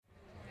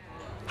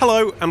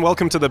Hello and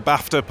welcome to the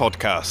BAFTA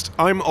podcast.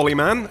 I'm Ollie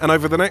Mann, and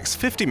over the next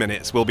 50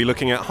 minutes we'll be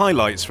looking at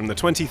highlights from the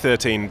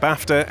 2013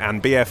 BAFTA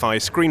and BFI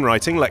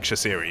Screenwriting Lecture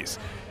Series.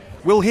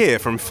 We'll hear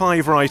from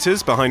 5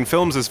 writers behind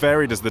films as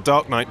varied as The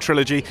Dark Knight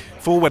trilogy,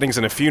 4 Weddings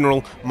and a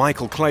Funeral,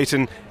 Michael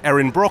Clayton,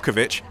 Erin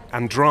Brockovich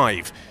and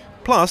Drive.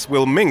 Plus,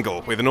 we'll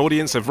mingle with an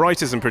audience of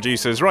writers and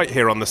producers right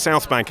here on the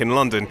South Bank in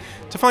London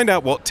to find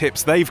out what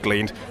tips they've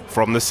gleaned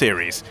from the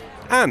series.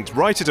 And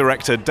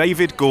writer-director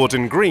David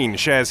Gordon Green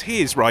shares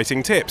his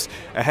writing tips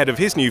ahead of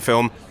his new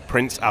film,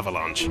 Prince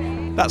Avalanche.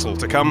 That's all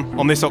to come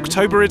on this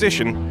October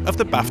edition of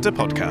the BAFTA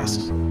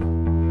podcast.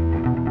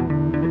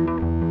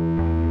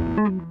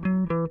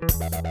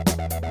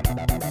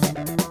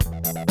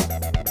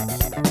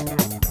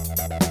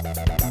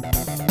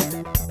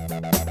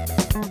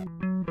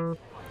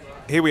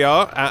 Here we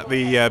are at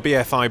the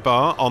BFI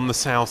bar on the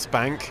South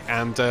Bank,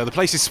 and the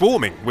place is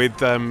swarming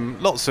with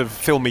lots of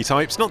filmy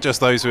types, not just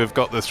those who have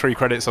got the 3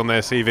 credits on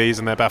their CVs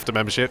and their BAFTA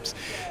memberships,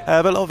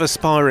 but a lot of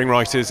aspiring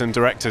writers and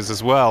directors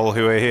as well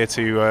who are here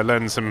to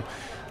learn some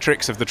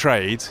tricks of the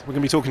trade. We're going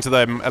to be talking to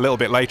them a little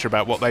bit later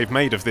about what they've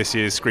made of this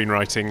year's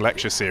screenwriting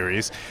lecture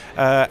series,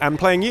 and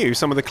playing you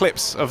some of the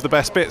clips of the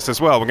best bits as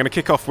well. We're going to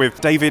kick off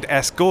with David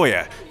S.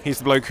 Goyer. He's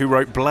the bloke who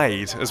wrote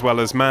Blade, as well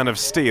as Man of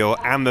Steel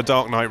and The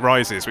Dark Knight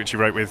Rises, which he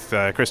wrote with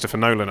Christopher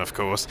Nolan, of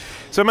course.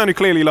 So a man who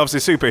clearly loves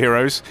his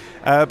superheroes,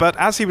 but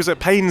as he was at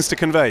pains to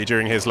convey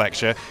during his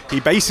lecture, he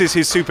bases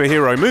his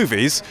superhero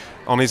movies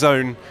on his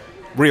own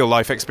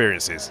real-life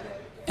experiences.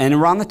 And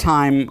around the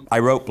time I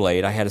wrote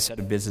Blade, I had a set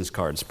of business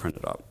cards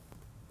printed up.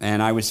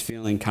 And I was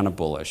feeling kind of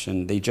bullish.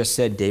 And they just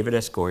said, David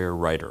S. Goyer,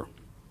 writer.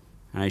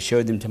 And I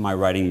showed them to my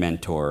writing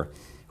mentor,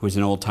 who was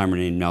an old-timer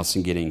named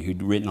Nelson Gidding,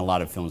 who'd written a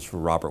lot of films for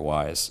Robert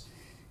Wise.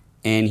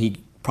 And he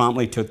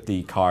promptly took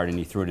the card and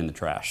he threw it in the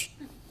trash.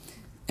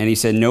 And he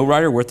said, no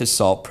writer worth his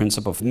salt prints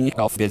up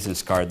a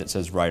business card that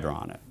says writer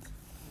on it.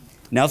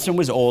 Nelson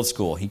was old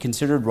school. He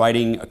considered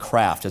writing a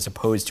craft as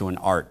opposed to an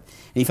art.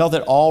 And he felt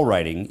that all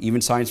writing,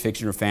 even science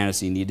fiction or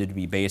fantasy, needed to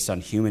be based on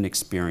human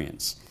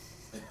experience.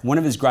 One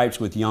of his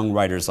gripes with young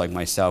writers like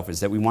myself is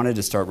that we wanted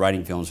to start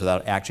writing films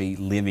without actually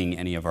living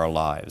any of our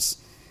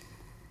lives.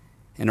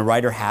 And a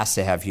writer has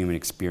to have human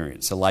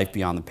experience, a life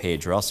beyond the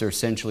page, or else they're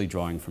essentially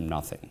drawing from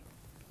nothing.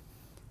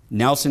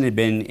 Nelson had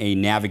been a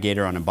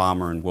navigator on a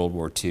bomber in World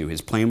War II. His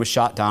plane was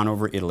shot down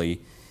over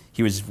Italy.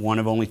 He was one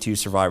of only 2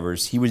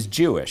 survivors. He was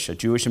Jewish, a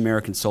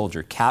Jewish-American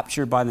soldier,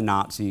 captured by the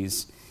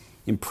Nazis,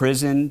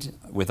 imprisoned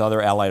with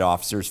other Allied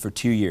officers for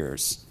 2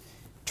 years.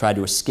 Tried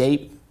to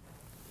escape,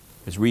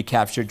 was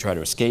recaptured, tried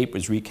to escape,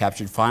 was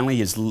recaptured. Finally,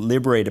 he was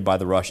liberated by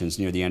the Russians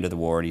near the end of the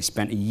war, and he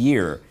spent a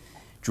year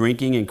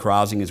drinking and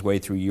carousing his way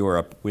through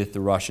Europe with the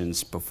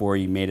Russians before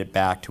he made it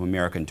back to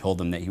America and told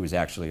them that he was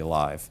actually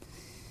alive.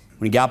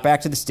 When he got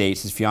back to the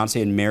States, his fiancée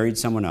had married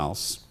someone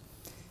else.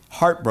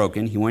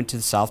 Heartbroken, he went to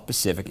the South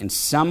Pacific and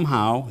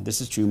somehow, this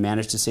is true,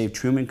 managed to save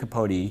Truman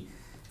Capote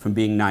from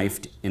being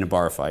knifed in a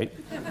bar fight.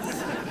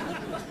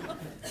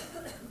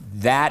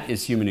 That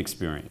is human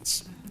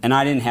experience. And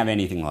I didn't have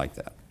anything like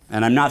that.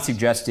 And I'm not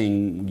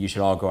suggesting you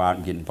should all go out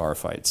and get in bar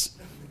fights.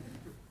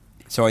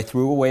 So I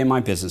threw away my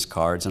business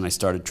cards and I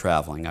started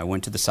traveling. I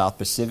went to the South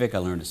Pacific, I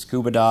learned to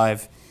scuba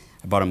dive,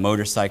 I bought a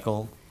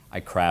motorcycle, I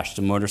crashed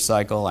a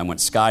motorcycle, I went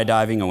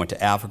skydiving, I went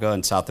to Africa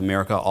and South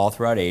America, all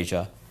throughout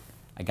Asia.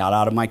 I got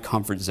out of my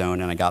comfort zone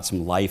and I got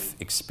some life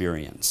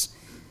experience.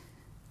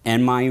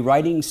 And my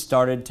writing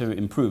started to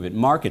improve, it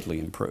markedly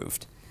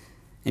improved.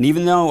 And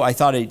even though I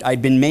thought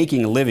I'd been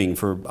making a living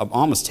for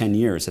almost 10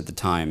 years at the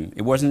time,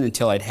 it wasn't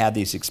until I'd had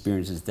these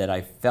experiences that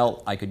I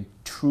felt I could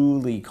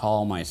truly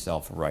call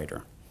myself a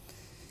writer.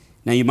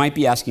 Now you might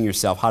be asking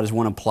yourself, how does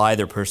one apply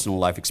their personal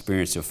life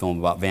experience to a film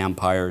about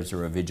vampires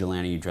or a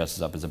vigilante who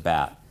dresses up as a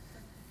bat?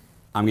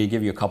 I'm going to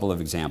give you a couple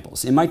of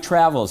examples. In my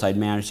travels, I'd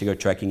managed to go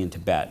trekking in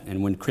Tibet,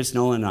 and when Chris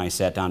Nolan and I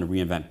sat down to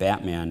reinvent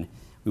Batman,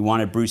 we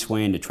wanted Bruce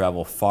Wayne to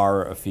travel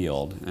far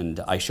afield, and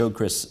I showed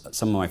Chris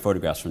some of my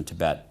photographs from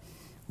Tibet,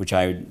 which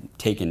I had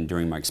taken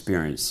during my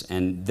experience,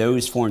 and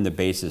those formed the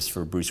basis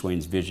for Bruce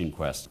Wayne's vision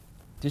quest.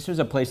 This was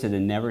a place that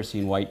had never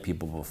seen white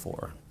people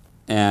before.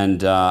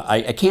 And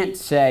I can't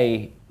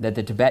say that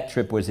the Tibet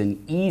trip was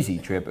an easy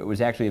trip. It was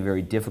actually a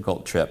very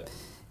difficult trip.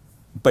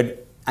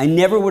 But I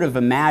never would have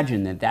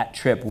imagined that that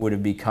trip would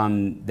have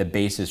become the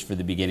basis for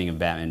the beginning of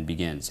Batman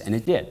Begins, and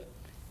it did.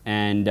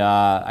 And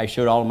I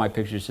showed all of my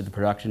pictures to the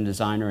production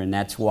designer, and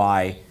that's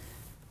why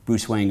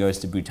Bruce Wayne goes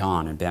to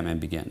Bhutan in Batman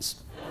Begins.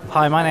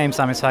 Hi, my name's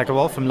Amit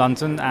Agarwal from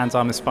London, and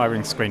I'm an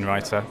aspiring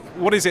screenwriter.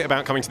 What is it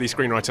about coming to these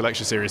screenwriter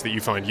lecture series that you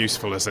find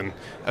useful as an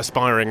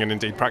aspiring and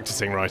indeed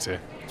practicing writer?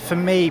 For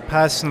me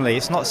personally,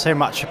 it's not so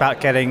much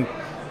about getting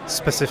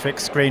specific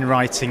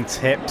screenwriting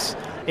tips.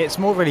 It's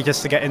more really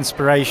just to get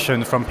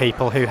inspiration from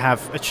people who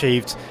have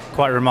achieved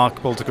quite a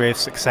remarkable degree of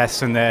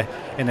success in their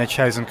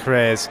chosen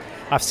careers.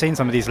 I've seen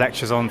some of these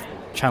lectures on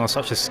channels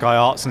such as Sky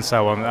Arts and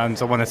so on,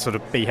 and I want to sort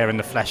of be here in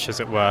the flesh, as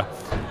it were,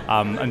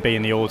 and be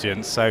in the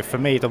audience. So for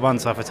me, the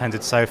ones I've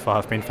attended so far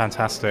have been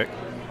fantastic.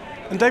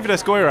 And David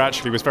S. Goyer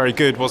actually was very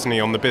good, wasn't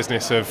he, on the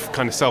business of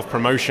kind of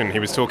self-promotion. He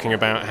was talking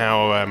about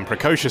how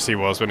precocious he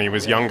was when he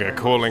was younger,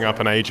 calling up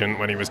an agent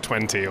when he was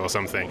 20 or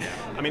something.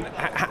 I mean,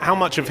 how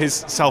much of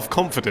his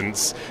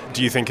self-confidence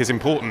do you think is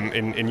important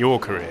in your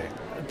career?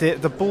 The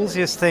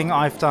ballsiest thing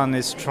I've done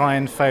is try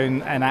and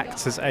phone an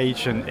actor's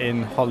agent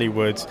in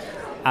Hollywood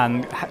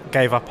and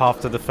gave up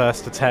after the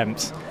first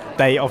attempt.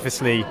 They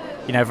obviously,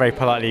 very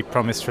politely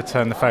promised to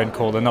return the phone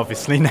call and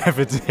obviously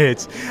never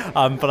did.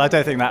 But I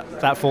don't think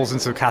that falls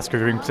into the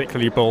category of being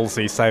particularly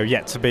ballsy, so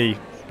yet to be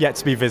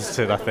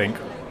visited, I think.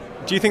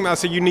 Do you think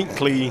that's a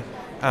uniquely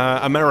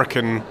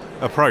American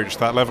approach,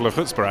 that level of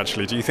chutzpah,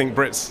 actually? Do you think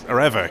Brits are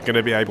ever going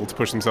to be able to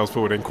push themselves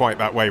forward in quite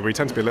that way? We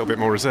tend to be a little bit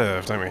more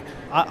reserved, don't we?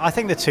 I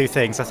think there are two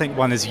things. I think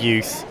one is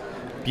youth.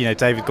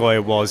 David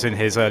Goyer was in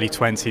his early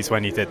 20s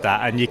when he did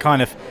that, and you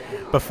kind of,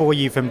 before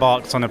you've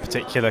embarked on a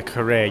particular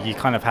career, you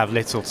kind of have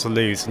little to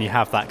lose, and you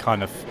have that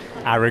kind of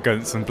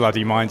arrogance and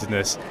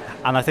bloody-mindedness.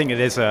 And I think it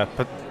is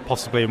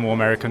possibly a more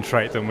American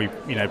trait than we,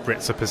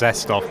 Brits are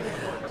possessed of.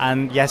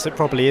 And yes, it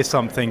probably is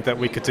something that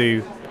we could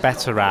do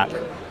better at.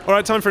 All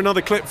right, time for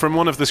another clip from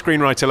one of the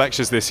screenwriter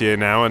lectures this year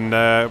now. And,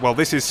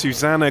 this is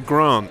Susanna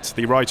Grant,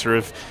 the writer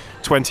of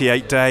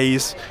 28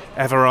 Days,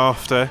 Ever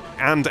After,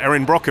 and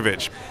Erin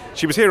Brockovich.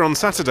 She was here on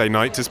Saturday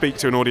night to speak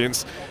to an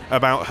audience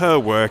about her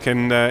work,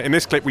 and in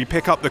this clip we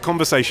pick up the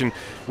conversation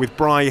with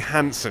Bri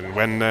Hanson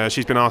when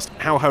she's been asked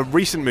how her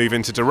recent move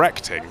into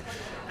directing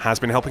has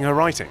been helping her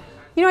writing.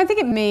 I think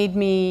it made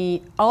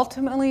me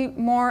ultimately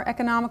more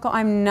economical.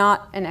 I'm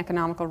not an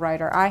economical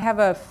writer. I have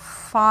a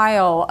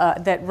file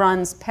that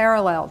runs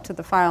parallel to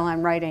the file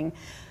I'm writing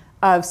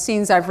of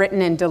scenes I've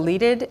written and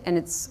deleted, and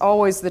it's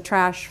always the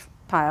trash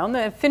pile. And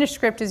the finished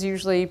script is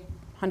usually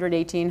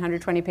 118,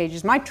 120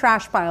 pages. My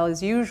trash pile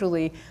is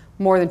usually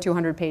more than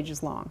 200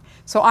 pages long.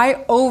 So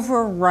I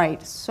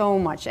overwrite so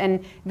much,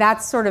 and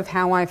that's sort of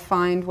how I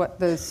find what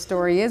the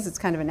story is. It's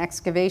kind of an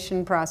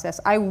excavation process.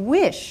 I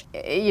wish,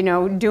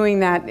 doing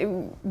that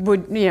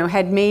would,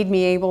 had made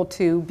me able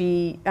to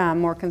be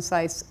more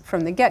concise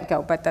from the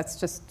get-go, but that's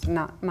just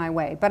not my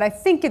way. But I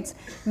think it's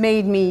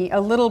made me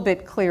a little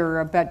bit clearer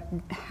about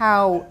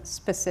how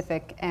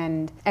specific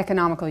and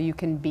economical you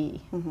can be.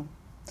 Mm-hmm.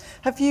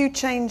 Have you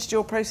changed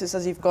your process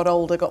as you've got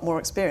older, got more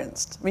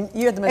experienced? I mean,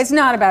 you had the most... It's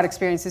not about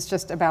experience, it's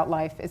just about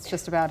life. It's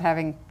just about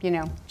having,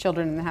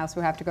 children in the house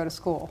who have to go to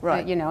school.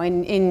 Right.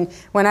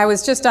 When I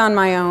was just on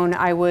my own,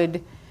 I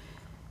would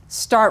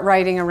start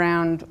writing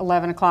around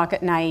 11 o'clock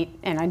at night,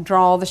 and I'd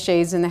draw all the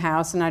shades in the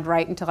house, and I'd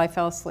write until I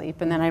fell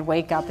asleep, and then I'd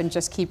wake up and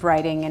just keep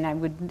writing, and I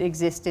would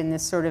exist in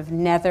this sort of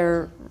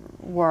nether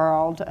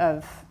world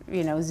of,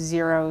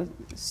 zero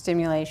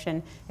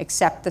stimulation,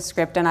 except the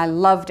script, and I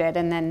loved it.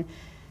 And then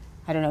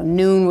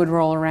noon would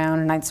roll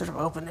around and I'd sort of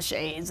open the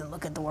shades and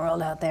look at the world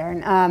out there.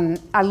 And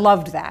I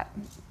loved that.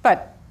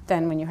 But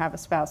then when you have a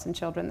spouse and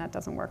children, that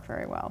doesn't work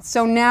very well.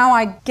 So now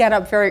I get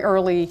up very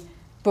early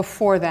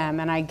before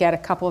them, and I get a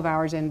couple of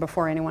hours in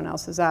before anyone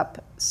else is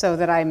up, so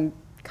that I'm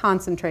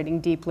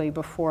concentrating deeply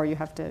before you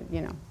have to,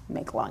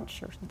 make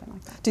lunch or something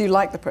like that. Do you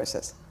like the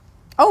process?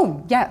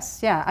 Oh,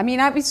 yes, yeah. I mean,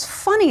 it's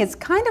funny. It's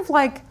kind of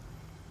like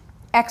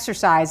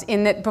exercise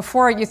in that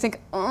before you think,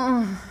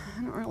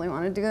 I don't really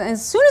want to do that. And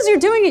as soon as you're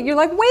doing it, you're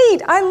like,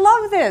 wait, I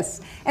love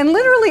this. And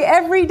literally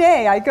every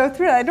day I go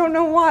through it. I don't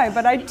know why,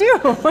 but I do.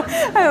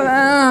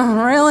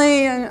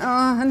 Really?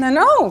 And then,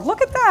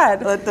 look at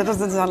that. That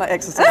doesn't sound like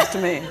exercise to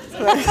me.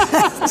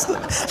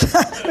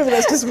 Maybe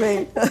that's just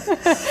me.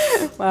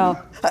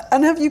 Well.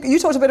 And have you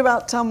talked a bit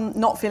about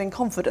not feeling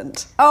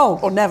confident.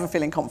 Or never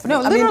feeling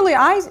confident. No, literally,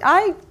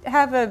 I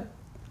have a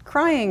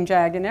crying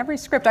jag in every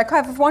script. I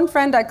have one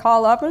friend I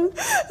call up and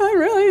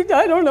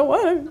I don't know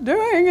what I'm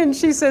doing, and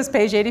she says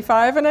page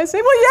 85, and I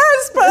say, well,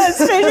 yes, but it's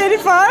page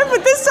 85,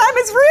 but this time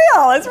it's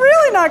real. It's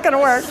really not going to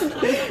work.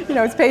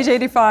 It's page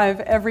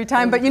 85 every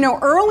time. But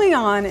early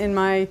on in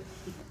my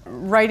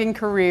writing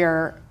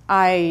career,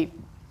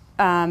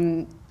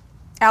 Alvin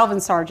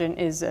Sargent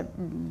is a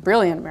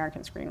brilliant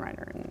American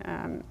screenwriter,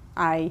 and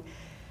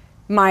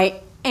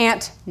my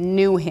aunt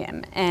knew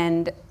him,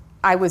 and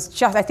I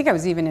think I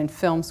was even in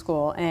film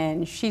school,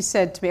 and she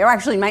said to me,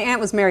 actually my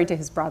aunt was married to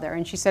his brother,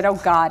 and she said, oh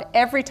God,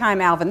 every time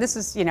Alvin, this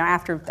is,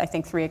 after I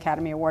think 3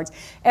 Academy Awards,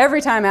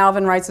 every time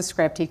Alvin writes a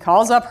script, he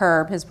calls up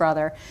Herb, his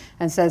brother,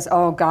 and says,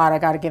 oh God, I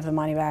got to give the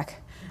money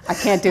back. I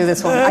can't do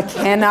this one. I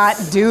cannot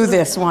do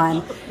this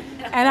one.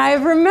 And I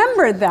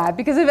remembered that,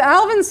 because if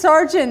Alvin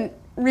Sargent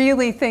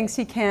really thinks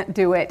he can't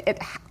do it,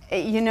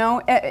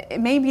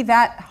 maybe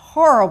that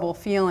horrible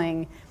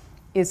feeling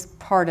is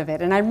part of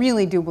it, and I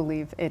really do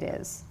believe it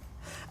is.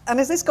 And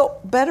has this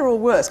got better or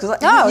worse?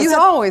 It's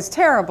always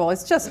terrible.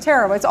 It's just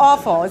terrible. It's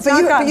awful.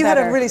 But you had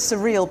a really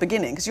surreal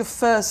beginning, because your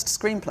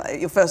first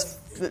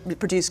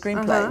produced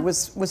screenplay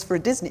was for a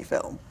Disney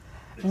film.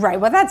 Right.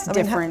 Well, that's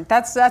different.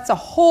 That's a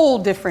whole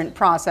different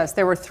process.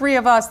 There were 3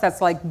 of us. That's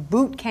like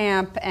boot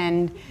camp,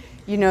 and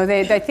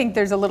I think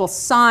there's a little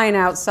sign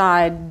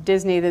outside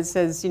Disney that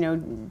says,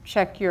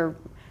 check your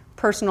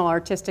personal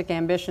artistic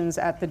ambitions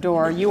at the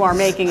door. You are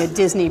making a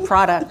Disney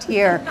product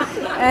here.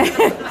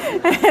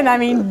 And I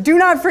mean, do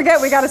not forget,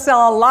 we got to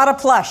sell a lot of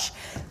plush.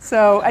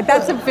 So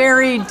that's a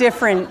very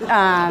different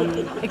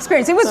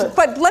experience.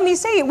 But let me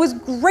say, it was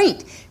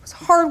great. It was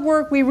hard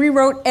work. We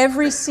rewrote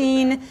every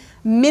scene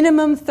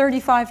minimum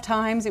 35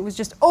 times. It was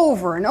just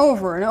over and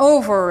over and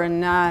over.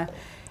 And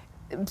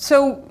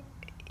so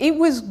it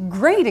was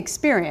great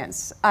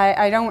experience.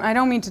 I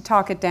don't mean to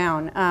talk it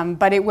down,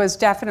 but it was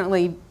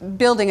definitely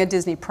building a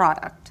Disney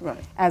product,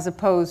 right, as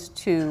opposed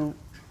to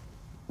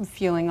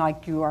feeling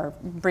like you are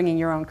bringing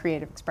your own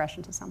creative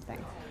expression to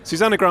something.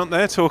 Susanna Grant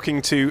there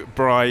talking to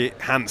Bry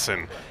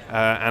Hansen.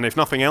 And if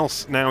nothing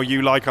else, now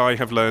you, like I,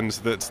 have learned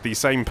that the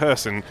same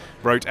person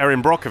wrote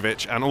Erin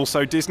Brockovich and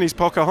also Disney's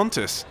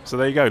Pocahontas. So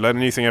there you go, learn a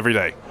new thing every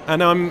day.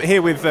 And I'm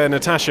here with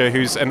Natasha,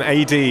 who's an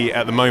AD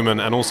at the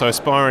moment and also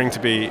aspiring to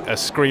be a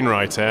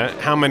screenwriter.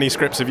 How many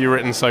scripts have you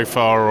written so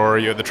far, or are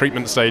you at the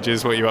treatment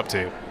stages? What are you up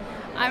to?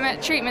 I'm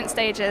at treatment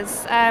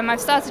stages. I've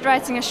started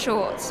writing a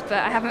short, but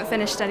I haven't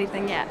finished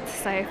anything yet.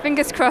 So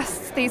fingers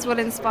crossed these will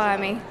inspire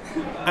me.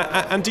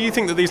 And do you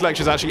think that these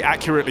lectures actually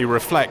accurately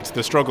reflect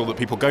the struggle that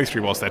people go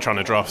through whilst they're trying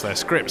to draft their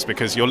scripts?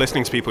 Because you're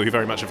listening to people who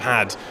very much have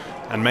had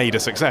and made a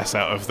success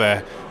out of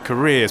their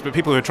careers, but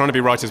people who are trying to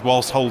be writers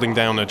whilst holding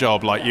down a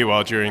job like you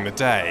are during the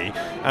day,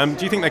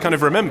 do you think they kind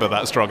of remember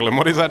that struggle and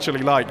what it's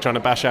actually like trying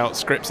to bash out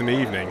scripts in the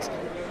evenings?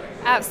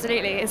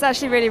 Absolutely. It's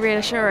actually really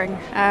reassuring.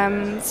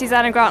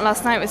 Susanna Grant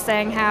last night was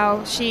saying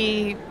how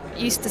she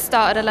used to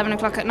start at 11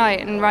 o'clock at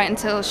night and write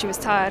until she was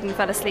tired and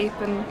fell asleep,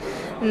 and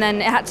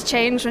then it had to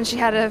change when she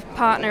had a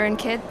partner and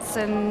kids.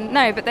 And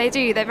no, but they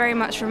very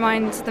much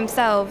remind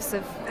themselves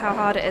of how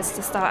hard it is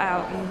to start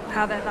out and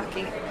how they're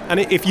lucky. And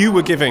if you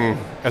were giving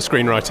a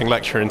screenwriting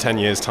lecture in 10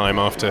 years' time,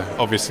 after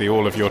obviously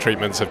all of your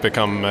treatments have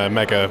become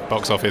mega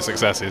box office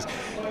successes,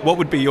 what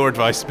would be your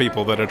advice to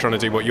people that are trying to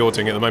do what you're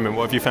doing at the moment?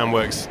 What have you found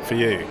works for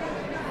you?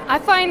 I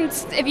find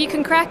if you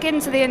can crack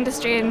into the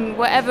industry in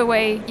whatever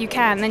way you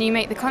can, then you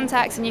make the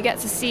contacts and you get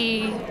to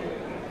see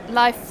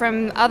life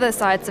from other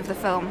sides of the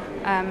film.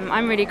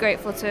 I'm really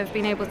grateful to have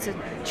been able to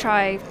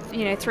try,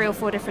 3 or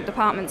 4 different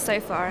departments so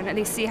far and at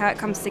least see how it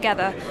comes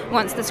together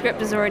once the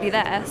script is already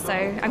there. So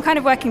I'm kind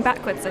of working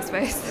backwards, I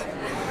suppose.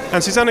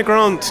 And Susanna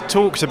Grant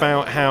talked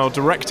about how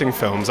directing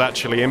films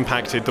actually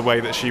impacted the way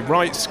that she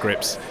writes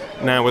scripts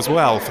now as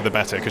well for the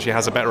better, because she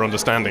has a better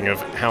understanding of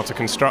how to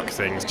construct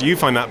things. Do you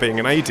find that being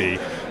an AD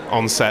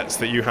on sets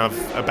that you have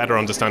a better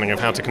understanding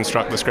of how to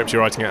construct the scripts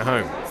you're writing at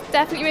home?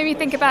 Definitely made me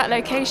think about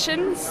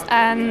locations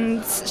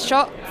and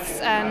shots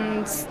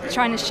and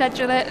trying to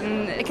schedule it,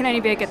 and it can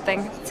only be a good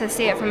thing to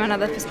see it from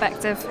another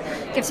perspective.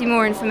 It gives you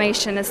more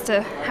information as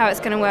to how it's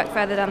going to work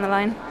further down the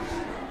line.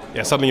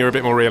 Yeah, suddenly you're a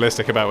bit more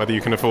realistic about whether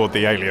you can afford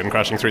the alien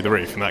crashing through the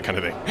roof and that kind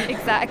of thing.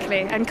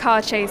 Exactly, and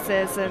car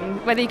chases,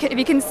 and whether if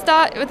you can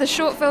start with a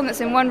short film that's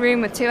in one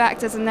room with 2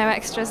 actors and no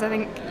extras, I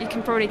think you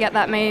can probably get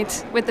that made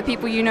with the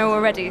people you know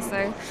already.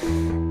 So.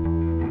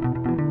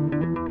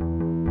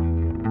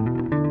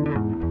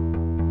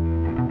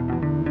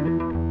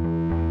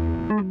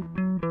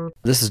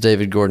 This is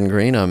David Gordon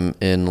Green. I'm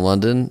in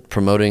London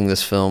promoting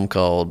this film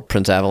called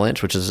Prince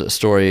Avalanche, which is a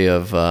story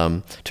of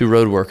 2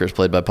 road workers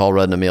played by Paul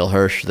Rudd and Emile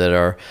Hirsch that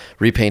are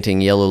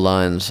repainting yellow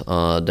lines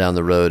down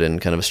the road in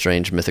kind of a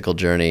strange mythical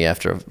journey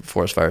after a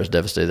forest fire has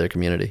devastated their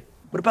community.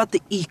 What about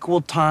the equal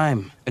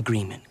time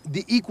agreement?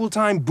 The equal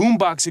time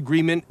boombox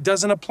agreement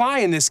doesn't apply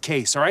in this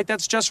case, all right?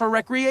 That's just for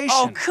recreation.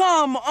 Oh,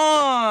 come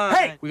on!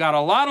 Hey, we got a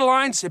lot of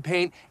lines to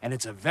paint, and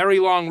it's a very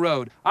long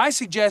road. I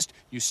suggest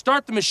you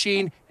start the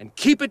machine and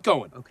keep it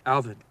going. Okay,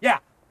 Alvin. Yeah.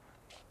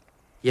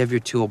 You have your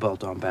tool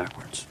belt on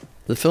backwards.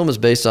 The film is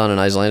based on an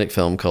Icelandic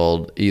film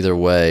called Either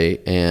Way,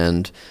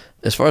 and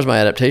as far as my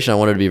adaptation, I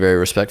wanted to be very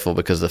respectful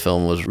because the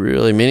film was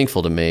really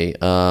meaningful to me.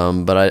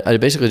 But I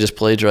basically just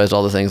plagiarized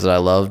all the things that I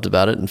loved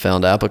about it and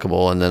found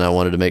applicable, and then I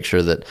wanted to make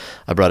sure that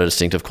I brought a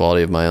distinctive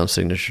quality of my own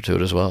signature to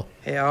it as well.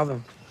 Hey,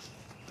 Alvin.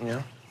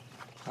 I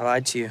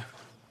lied to you.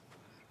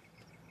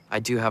 I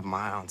do have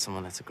my eye on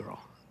someone that's a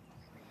girl.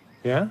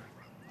 Yeah?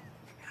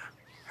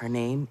 Her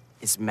name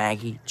is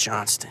Maggie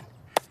Johnston.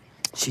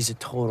 She's a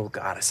total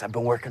goddess. I've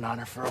been working on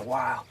her for a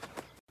while.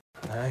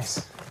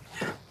 Nice.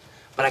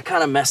 But I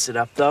kind of messed it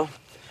up, though.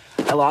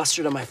 I lost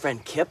her to my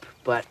friend Kip,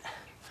 but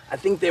I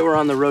think they were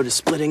on the road to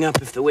splitting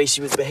up if the way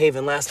she was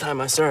behaving last time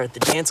I saw her at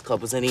the dance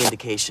club was any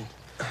indication.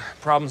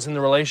 Problems in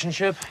the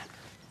relationship?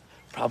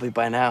 Probably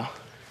by now.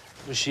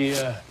 Was she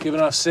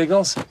giving off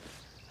signals?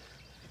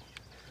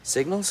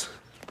 Signals?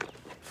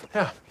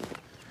 Yeah.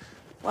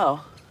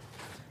 Well,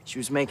 she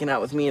was making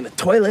out with me in the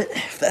toilet,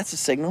 if that's a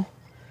signal.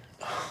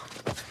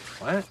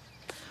 What?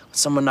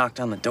 Someone knocked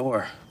on the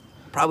door.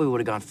 Probably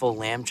would have gone full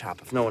lamb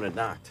chop if no one had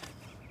knocked.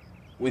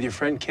 With your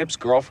friend Kip's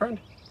girlfriend?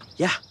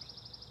 Yeah.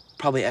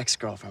 Probably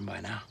ex-girlfriend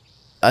by now.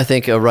 I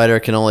think a writer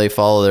can only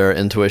follow their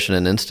intuition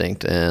and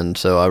instinct, and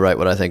so I write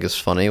what I think is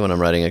funny when I'm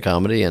writing a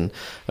comedy, and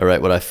I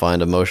write what I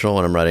find emotional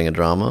when I'm writing a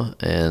drama,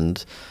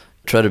 and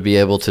try to be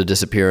able to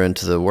disappear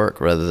into the work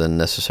rather than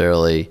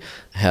necessarily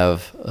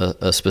have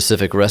a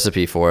specific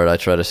recipe for it. I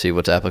try to see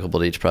what's applicable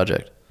to each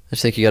project.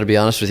 just think you got to be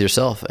honest with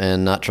yourself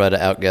and not try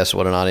to outguess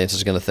what an audience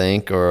is going to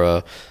think, or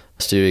a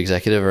studio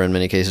executive, or in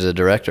many cases a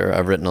director.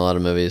 I've written a lot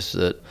of movies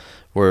that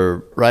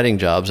were writing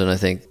jobs, and I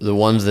think the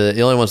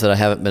only ones that I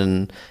haven't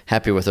been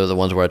happy with are the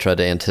ones where I tried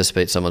to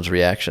anticipate someone's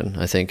reaction.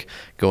 I think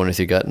going with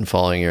your gut and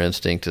following your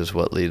instinct is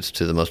what leads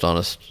to the most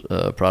honest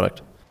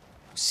product.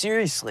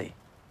 Seriously,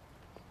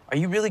 are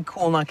you really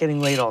cool not getting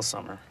laid all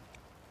summer?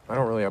 I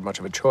don't really have much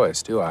of a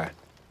choice, do I?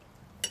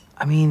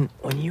 I mean,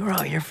 when you were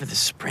out here for the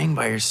spring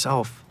by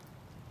yourself,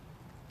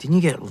 didn't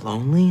you get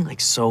lonely? Like,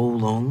 so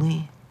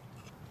lonely?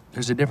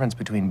 There's a difference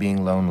between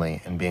being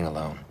lonely and being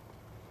alone.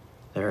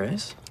 There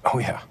is? Oh,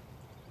 yeah.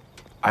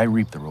 I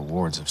reap the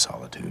rewards of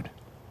solitude.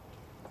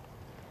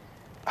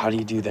 How do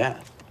you do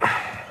that?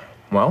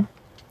 Well,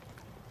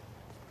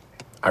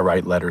 I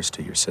write letters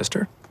to your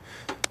sister.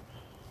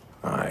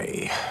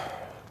 I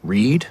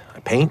read,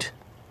 I paint,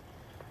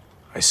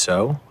 I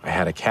sew. I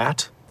had a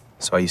cat,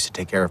 so I used to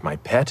take care of my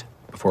pet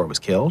before it was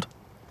killed.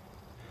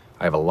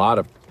 I have a lot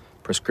of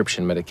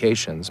prescription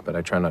medications, but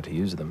I try not to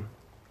use them.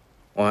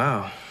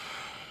 Wow.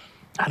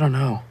 I don't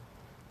know.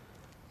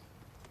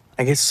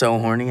 I get so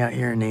horny out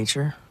here in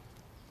nature.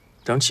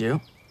 Don't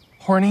you?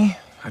 Horny?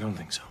 I don't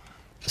think so.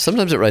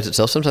 Sometimes it writes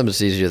itself, sometimes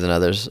it's easier than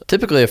others.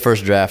 Typically a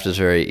first draft is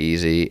very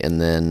easy, and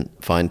then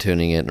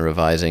fine-tuning it and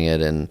revising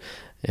it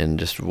and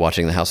just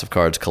watching the house of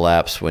cards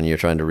collapse when you're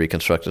trying to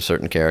reconstruct a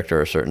certain character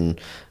or a certain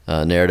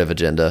narrative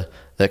agenda,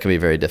 that can be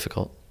very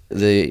difficult.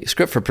 The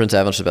script for Prince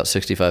Avalanche is about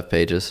 65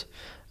 pages.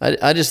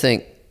 I just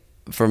think,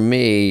 for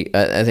me,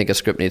 I think a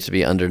script needs to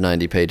be under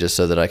 90 pages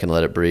so that I can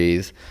let it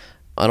breathe.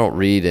 I don't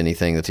read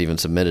anything that's even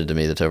submitted to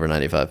me that's over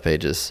 95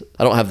 pages.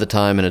 I don't have the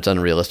time, and it's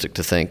unrealistic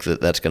to think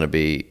that that's going to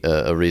be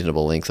a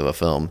reasonable length of a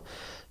film.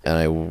 And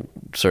I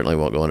certainly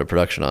won't go into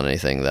production on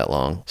anything that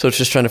long. So it's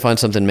just trying to find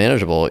something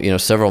manageable.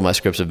 Several of my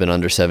scripts have been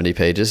under 70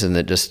 pages, and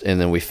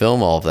then we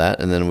film all of that,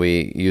 and then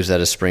we use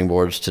that as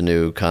springboards to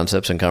new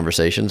concepts and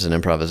conversations and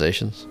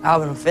improvisations.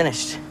 Alvin, I'm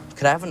finished.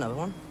 Could I have another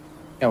one?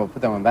 Yeah, we'll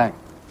put that one back.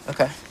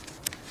 Okay.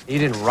 You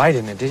didn't write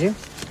in it, did you?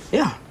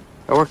 Yeah,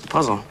 I worked the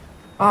puzzle.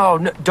 Oh,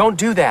 no, don't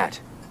do that.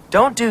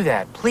 Don't do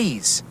that,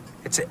 please.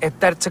 It's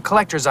a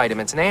collector's item.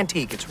 It's an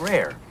antique. It's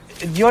rare.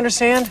 Do you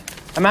understand?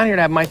 I'm out here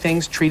to have my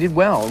things treated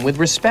well and with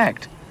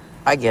respect.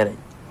 I get it,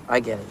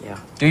 yeah.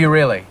 Do you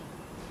really?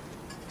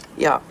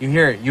 Yeah. You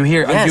hear?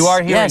 Yes, you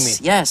are hearing me.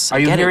 Yes, Are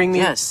you hearing me?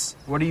 Yes.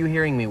 What are you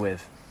hearing me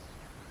with?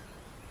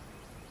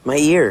 My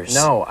ears.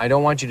 No, I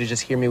don't want you to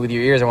just hear me with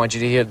your ears. I want you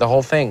to hear the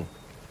whole thing.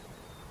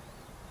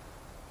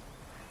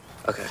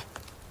 Okay.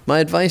 My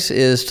advice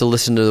is to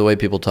listen to the way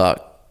people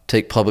talk.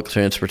 Take public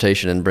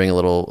transportation and bring a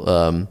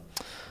little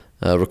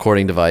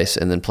recording device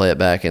and then play it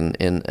back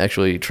and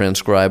actually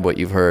transcribe what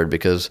you've heard,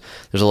 because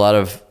there's a lot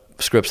of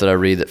scripts that I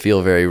read that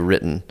feel very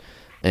written,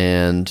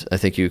 and I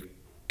think you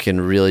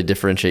can really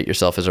differentiate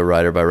yourself as a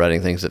writer by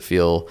writing things that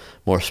feel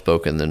more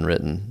spoken than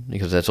written,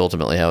 because that's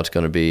ultimately how it's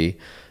going to be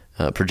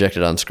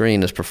projected on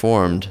screen as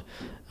performed.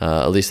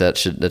 At least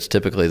that's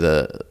typically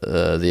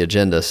the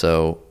agenda.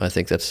 So I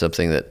think that's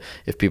something that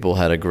if people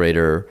had a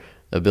greater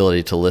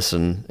ability to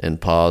listen and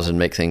pause and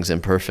make things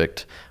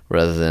imperfect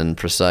rather than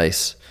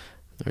precise,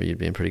 or you'd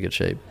be in pretty good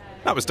shape.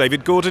 That was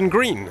David Gordon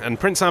Green, and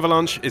Prince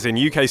Avalanche is in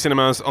UK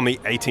cinemas on the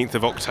 18th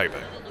of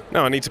October.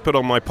 Now I need to put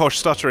on my posh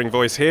stuttering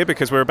voice here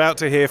because we're about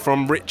to hear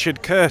from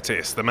Richard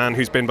Curtis, the man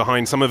who's been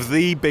behind some of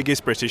the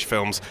biggest British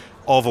films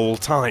of all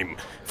time.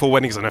 Four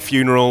Weddings and a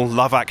Funeral,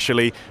 Love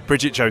Actually,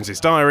 Bridget Jones's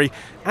Diary,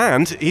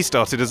 and he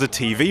started as a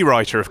TV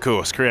writer, of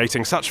course,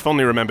 creating such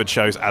fondly remembered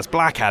shows as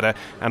Blackadder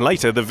and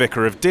later The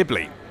Vicar of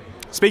Dibley.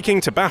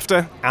 Speaking to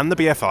BAFTA and the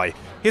BFI,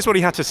 here's what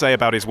he had to say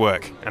about his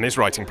work and his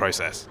writing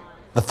process.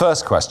 The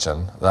first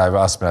question that I've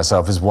asked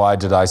myself is, why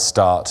did I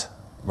start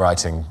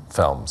writing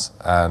films?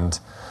 And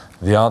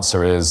the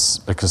answer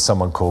is because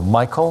someone called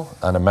Michael,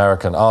 an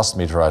American, asked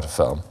me to write a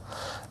film.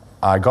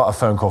 I got a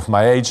phone call from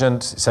my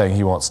agent saying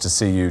he wants to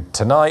see you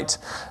tonight,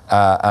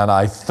 and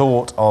I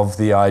thought of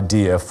the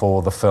idea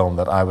for the film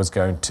that I was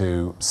going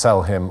to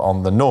sell him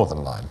on the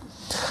Northern Line.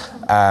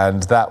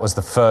 And that was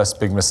the first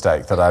big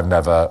mistake that I've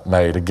never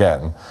made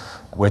again,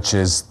 which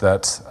is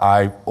that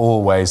I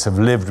always have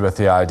lived with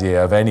the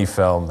idea of any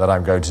film that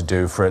I'm going to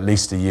do for at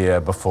least a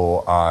year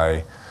before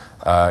I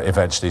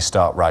eventually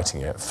start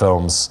writing it.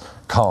 Films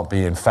can't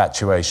be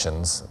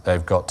infatuations,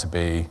 they've got to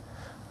be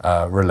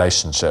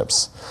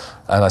relationships.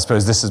 And I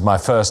suppose this is my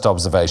first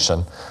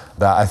observation,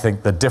 that I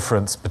think the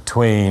difference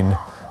between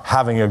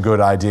having a good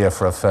idea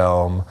for a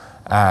film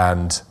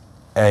and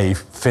a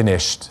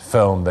finished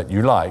film that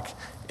you like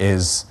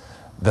is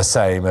the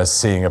same as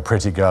seeing a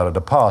pretty girl at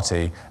a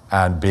party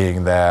and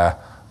being there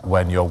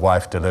when your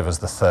wife delivers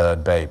the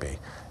third baby.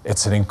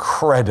 It's an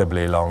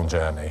incredibly long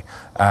journey,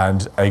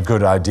 and a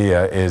good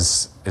idea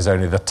is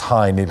only the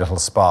tiny little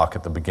spark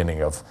at the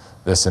beginning of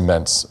this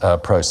immense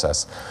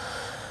process.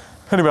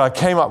 Anyway, I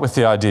came up with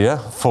the idea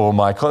for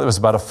Michael. It was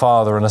about a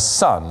father and a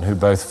son who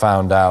both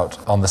found out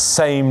on the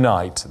same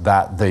night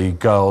that the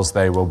girls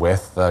they were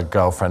with, the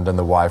girlfriend and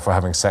the wife, were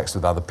having sex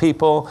with other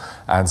people,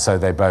 and so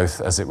they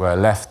both, as it were,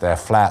 left their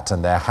flat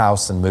and their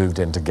house and moved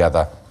in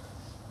together.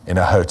 in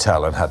a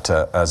hotel and had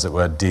to, as it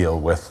were, deal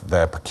with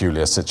their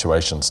peculiar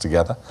situations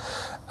together.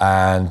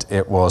 And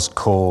it was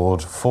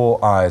called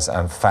 4 Eyes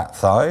and Fat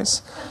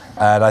Thighs.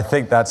 And I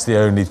think that's the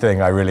only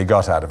thing I really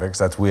got out of it, because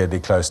that's weirdly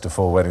close to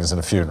 4 Weddings and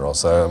a Funeral.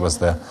 So it was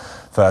the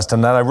first.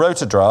 And then I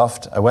wrote a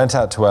draft. I went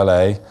out to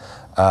LA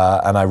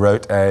and I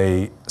wrote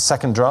a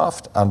second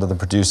draft under the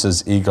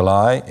producer's eagle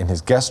eye in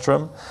his guest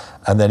room.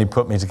 And then he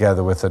put me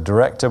together with a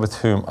director with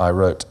whom I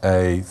wrote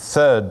a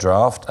third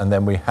draft. And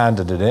then we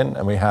handed it in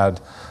and we had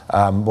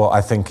what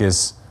I think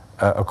is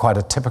quite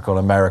a typical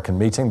American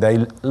meeting.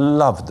 They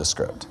loved the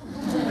script.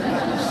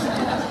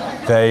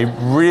 They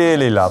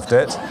really loved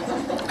it.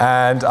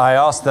 And I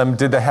asked them,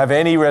 did they have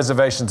any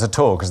reservations at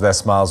all, because their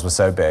smiles were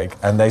so big?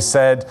 And they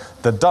said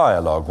the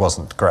dialogue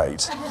wasn't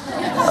great.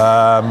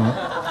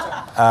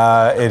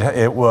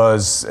 It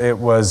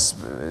was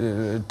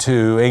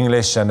too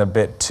English and a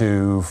bit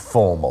too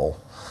formal.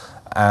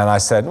 And I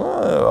said,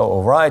 well,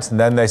 all right. And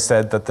then they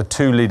said that the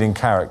 2 leading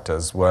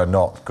characters were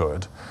not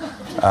good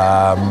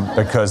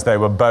because they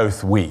were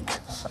both weak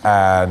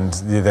and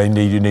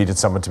you needed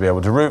someone to be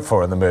able to root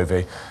for in the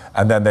movie.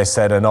 And then they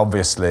said, and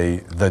obviously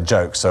the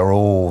jokes are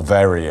all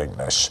very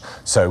English,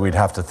 so we'd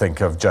have to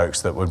think of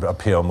jokes that would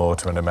appeal more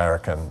to an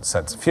American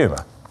sense of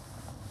humour.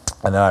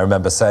 And then I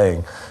remember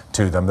saying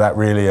to them, that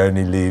really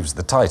only leaves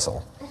the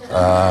title.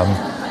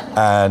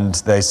 And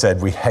they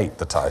said, we hate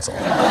the title.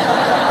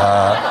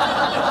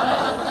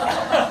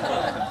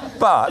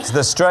 But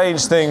the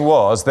strange thing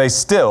was, they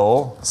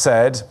still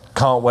said,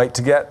 can't wait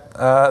to get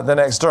the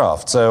next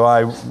draft. So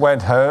I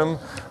went home.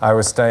 I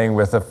was staying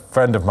with a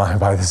friend of mine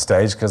by this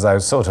stage because I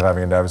was sort of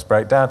having a nervous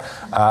breakdown.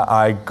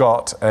 I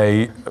got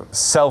a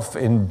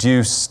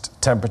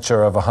self-induced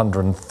temperature of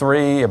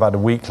 103. About a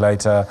week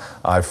later,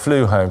 I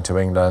flew home to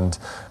England.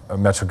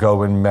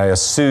 Metro-Goldwyn-Mayer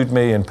sued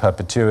me in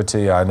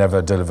perpetuity. I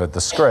never delivered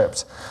the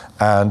script.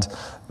 And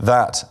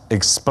that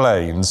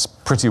explains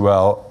pretty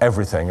well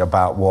everything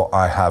about what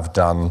I have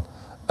done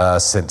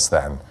since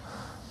then.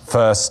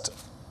 First,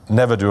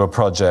 never do a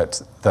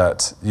project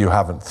that you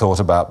haven't thought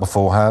about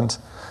beforehand.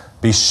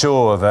 Be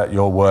sure that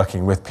you're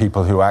working with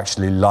people who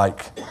actually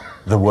like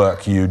the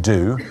work you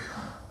do,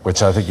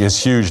 which I think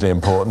is hugely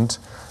important.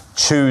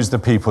 Choose the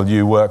people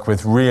you work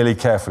with really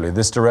carefully.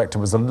 This director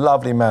was a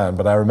lovely man,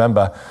 but I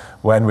remember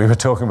when we were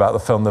talking about the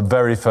film the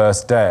very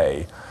first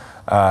day,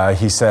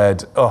 he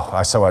said,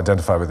 I so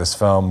identify with this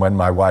film. When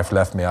my wife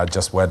left me, I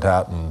just went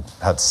out and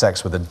had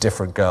sex with a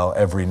different girl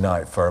every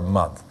night for a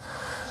month.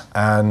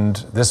 And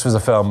this was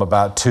a film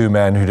about 2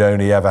 men who'd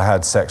only ever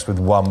had sex with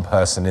one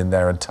person in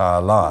their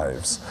entire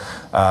lives.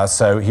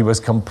 So he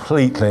was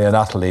completely and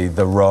utterly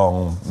the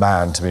wrong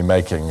man to be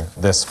making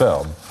this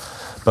film.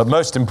 But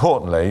most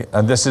importantly,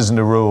 and this isn't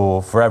a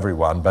rule for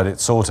everyone, but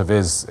it sort of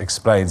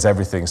explains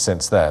everything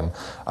since then,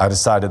 I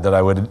decided that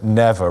I would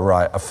never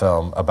write a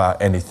film about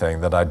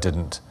anything that I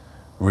didn't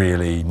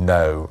really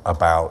know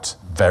about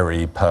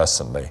very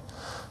personally.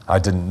 I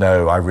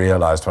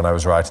realized when I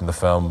was writing the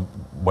film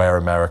where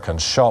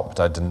Americans shopped.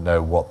 I didn't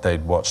know what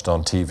they'd watched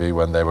on TV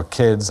when they were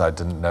kids. I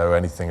didn't know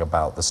anything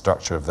about the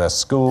structure of their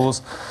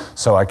schools.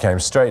 So I came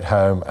straight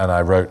home and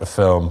I wrote a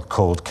film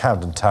called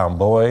Camden Town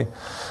Boy,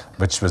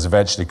 which was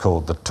eventually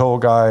called The Tour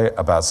Guy,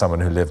 about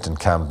someone who lived in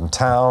Camden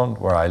Town,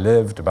 where I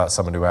lived, about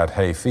someone who had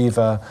hay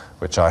fever,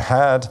 which I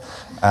had,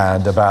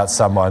 and about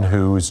someone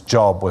whose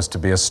job was to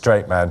be a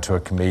straight man to a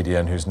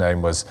comedian whose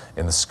name was,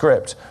 in the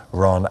script,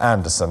 Ron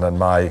Anderson, and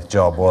my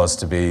job was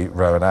to be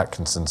Rowan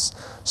Atkinson's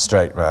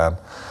straight man.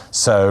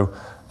 So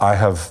I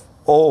have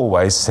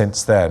always,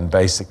 since then,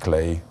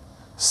 basically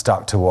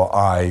stuck to what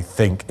I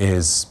think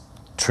is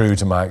true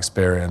to my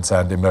experience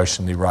and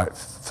emotionally right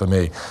for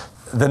me.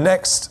 The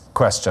next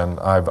question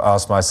I've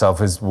asked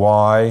myself is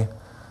why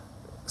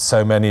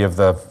so many of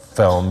the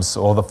films,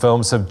 or the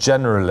films have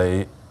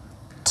generally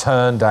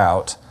turned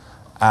out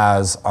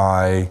as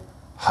I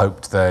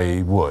hoped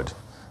they would.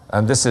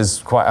 And this is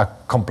quite a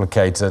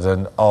complicated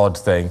and odd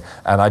thing,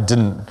 and I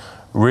didn't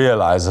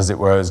realize, as it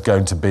were, it was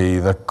going to be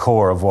the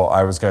core of what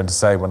I was going to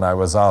say when I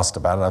was asked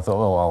about it. I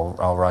thought,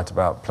 I'll write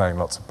about playing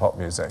lots of pop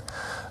music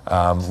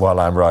while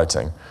I'm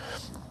writing.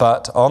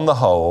 But on the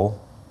whole,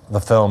 the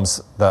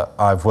films that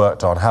I've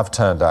worked on have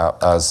turned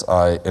out as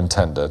I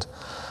intended.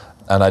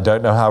 And I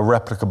don't know how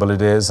replicable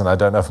it is, and I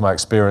don't know if my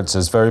experience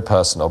is very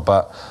personal,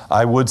 but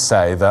I would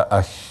say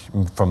that,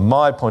 from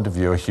my point of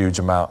view, a huge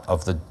amount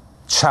of the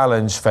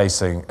challenge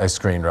facing a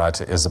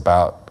screenwriter is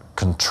about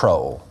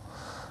control.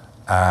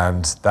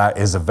 And that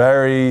is a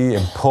very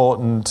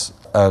important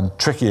and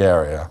tricky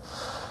area.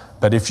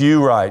 But if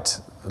you write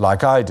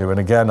like I do, and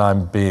again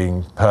I'm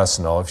being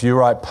personal, if you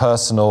write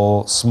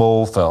personal,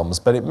 small films,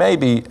 but it may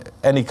be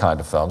any kind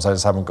of films, I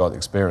just haven't got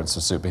experience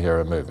of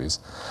superhero movies,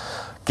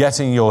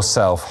 getting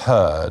yourself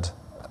heard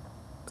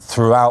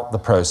throughout the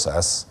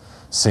process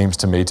seems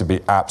to me to be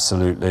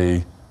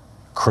absolutely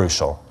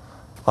crucial.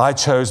 I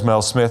chose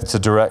Mel Smith to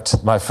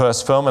direct my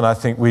first film, and I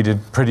think we did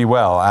pretty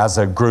well as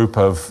a group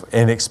of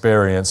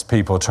inexperienced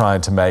people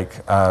trying to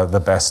make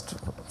the best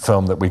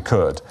film that we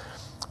could.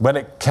 When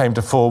it came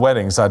to 4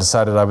 Weddings, I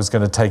decided I was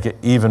going to take it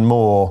even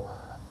more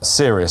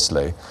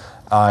seriously.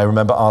 I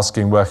remember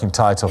asking Working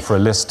Title for a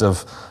list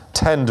of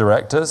 10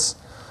 directors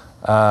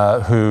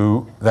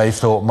who they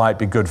thought might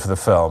be good for the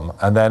film.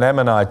 And then Em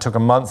and I took a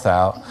month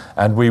out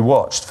and we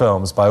watched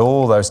films by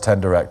all those 10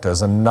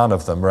 directors, and none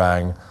of them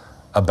rang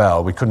a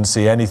bell. We couldn't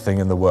see anything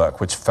in the work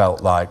which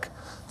felt like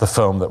the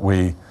film that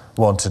we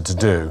wanted to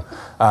do.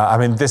 I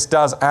mean, this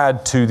does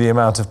add to the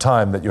amount of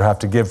time that you have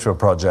to give to a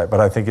project, but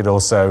I think it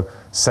also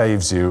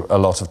saves you a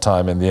lot of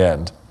time in the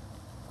end.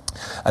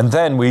 And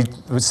then we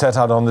set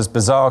out on this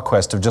bizarre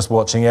quest of just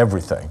watching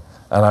everything.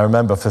 And I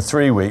remember for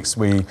 3 weeks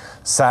we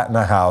sat in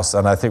a house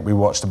and I think we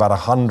watched about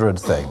 100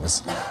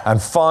 things.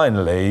 And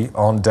finally,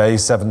 on day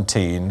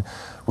 17,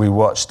 we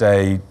watched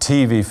a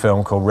TV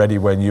film called Ready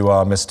When You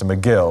Are, Mr.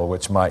 McGill,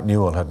 which Mike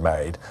Newell had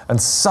made. And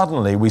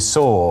suddenly we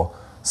saw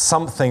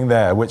something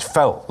there which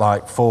felt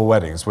like Four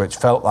Weddings, which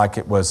felt like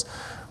it was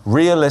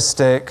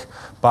realistic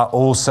but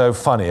also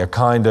funny, a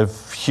kind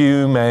of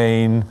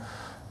humane,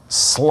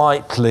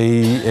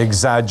 slightly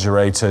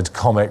exaggerated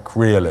comic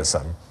realism.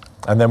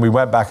 And then we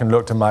went back and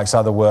looked at Mike's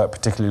other work,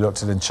 particularly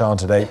looked at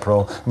Enchanted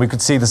April, and we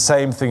could see the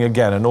same thing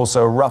again, and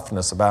also a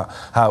roughness about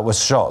how it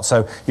was shot.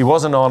 So he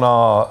wasn't on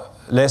our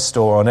list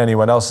or on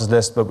anyone else's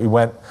list, but we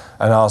went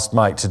and asked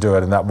Mike to do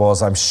it, and that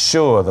was, I'm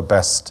sure, the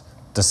best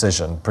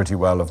decision pretty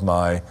well of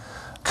my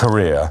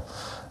career.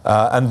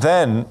 And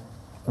then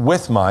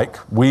with Mike,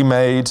 we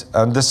made,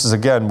 and this is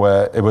again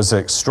where it was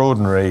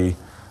extraordinary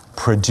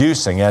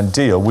producing and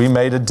deal, we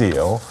made a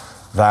deal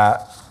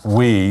that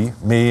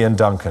me and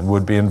Duncan,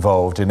 would be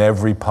involved in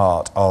every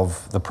part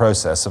of the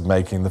process of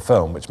making the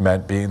film, which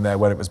meant being there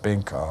when it was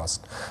being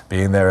cast,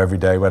 being there every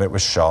day when it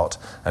was shot,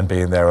 and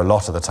being there a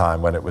lot of the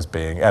time when it was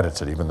being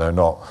edited, even though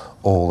not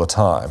all the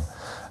time.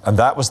 And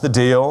that was the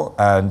deal,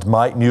 and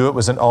Mike knew it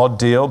was an odd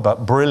deal,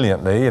 but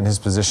brilliantly, in his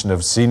position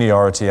of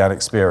seniority and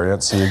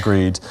experience, he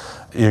agreed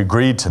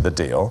to the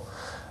deal,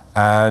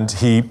 and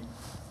he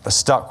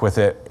stuck with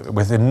it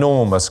with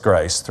enormous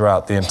grace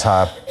throughout the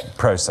entire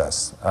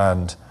process.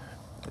 And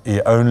he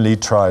only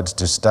tried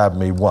to stab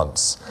me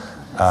once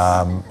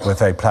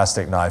with a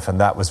plastic knife, and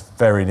that was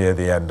very near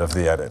the end of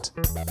the edit.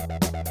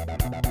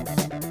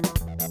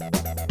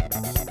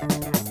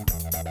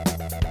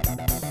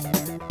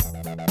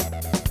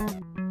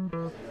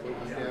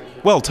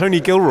 Well, Tony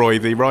Gilroy,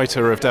 the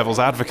writer of Devil's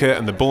Advocate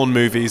and the Bourne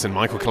movies, and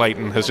Michael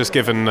Clayton, has just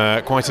given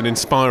quite an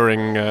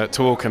inspiring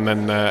talk and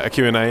then a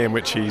Q&A in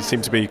which he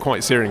seemed to be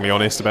quite searingly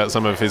honest about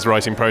some of his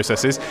writing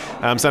processes.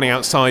 I'm standing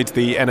outside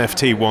the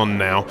NFT one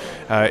now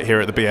here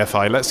at the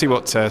BFI. Let's see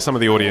what some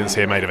of the audience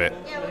here made of it.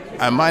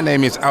 My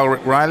name is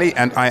Ulrich Riley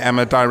and I am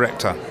a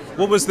director.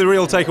 What was the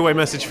real takeaway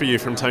message for you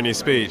from Tony's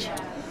speech?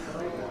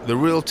 The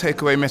real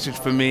takeaway message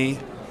for me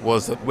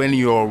was that when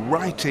you're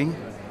writing,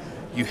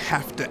 you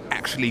have to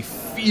actually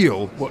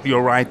feel what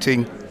you're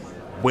writing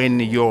when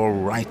you're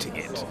writing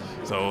it.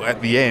 So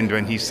at the end,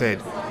 when he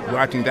said,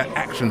 writing that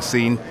action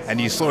scene, and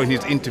you saw in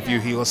his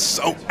interview, he was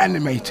so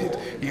animated.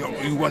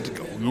 You want to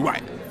go,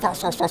 right,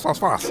 fast,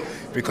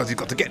 because you've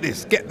got to get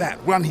this, get that,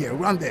 run here,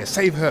 run there,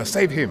 save her,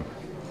 save him.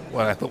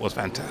 What I thought was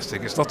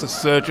fantastic. It's not a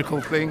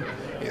surgical thing,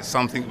 it's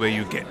something where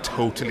you get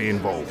totally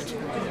involved.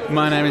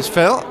 My name is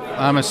Phil,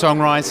 I'm a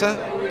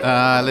songwriter,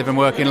 I live and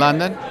work in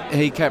London.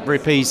 He kept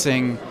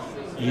repeating,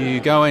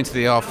 you go into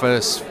the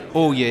office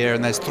all year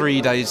and there's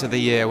 3 days of the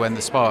year when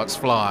the sparks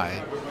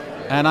fly.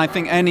 And I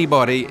think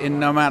anybody, in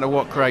no matter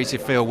what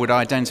creative field, would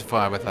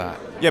identify with that.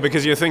 Yeah,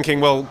 because you're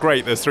thinking, well,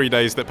 great, there's 3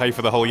 days that pay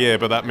for the whole year,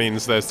 but that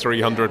means there's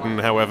 300 and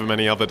however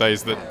many other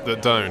days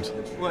that don't.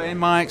 Well, in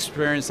my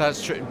experience,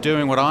 that's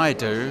doing what I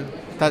do.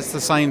 That's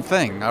the same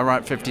thing. I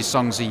write 50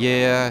 songs a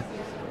year.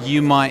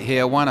 You might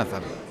hear one of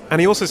them. And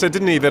he also said,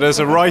 didn't he, that as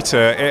a writer,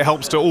 it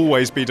helps to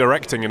always be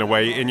directing in a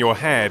way in your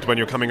head when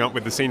you're coming up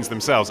with the scenes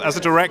themselves. As a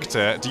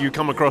director, do you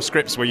come across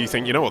scripts where you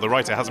think, you know what, the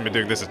writer hasn't been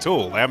doing this at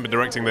all? They haven't been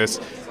directing this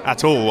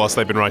at all whilst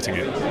they've been writing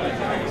it?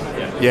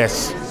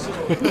 Yes.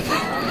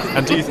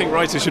 And do you think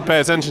writers should pay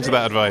attention to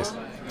that advice?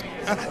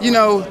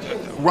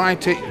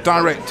 Writing,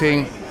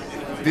 directing,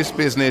 this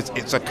business,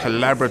 it's a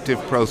collaborative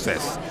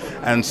process.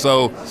 And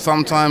so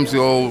sometimes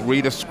you'll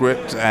read a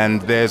script and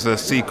there's a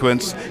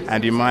sequence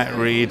and you might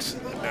read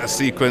a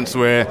sequence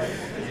where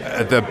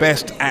the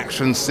best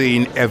action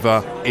scene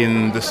ever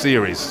in the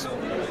series,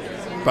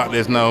 but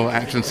there's no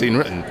action scene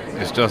written.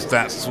 It's just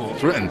that's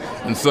what's written.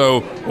 And so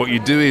what you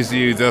do is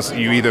you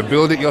either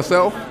build it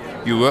yourself,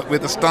 you work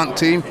with the stunt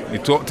team, you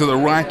talk to the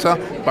writer,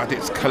 but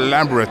it's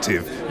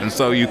collaborative. And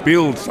so you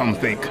build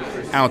something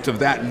out of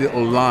that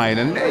little line.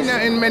 And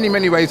in many,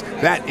 many ways,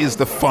 that is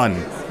the fun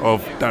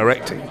of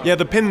directing. Yeah,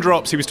 the pin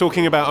drops. He was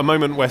talking about a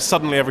moment where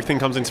suddenly everything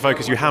comes into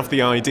focus. You have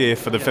the idea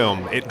for the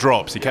film. It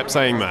drops. He kept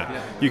saying that.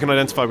 You can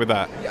identify with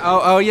that.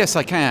 Oh, yes,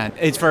 I can.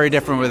 It's very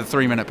different with a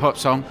 3-minute pop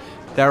song.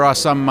 There are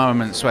some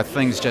moments where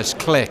things just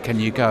click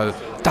and you go,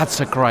 that's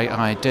a great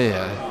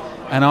idea.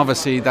 And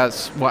obviously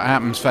that's what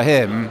happens for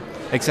him,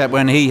 except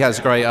when he has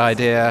a great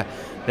idea,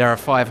 there are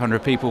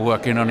 500 people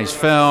working on his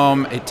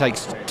film. It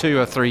takes 2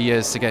 or 3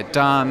 years to get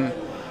done,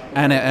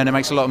 and it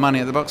makes a lot of money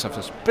at the box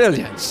office.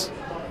 Billions.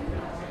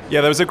 Yeah,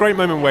 there was a great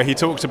moment where he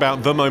talked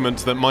about the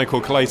moment that Michael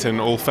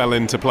Clayton all fell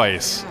into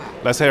place.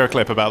 Let's hear a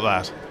clip about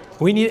that.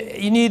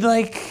 You need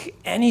like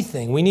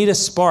anything. We need a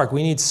spark.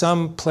 We need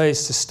some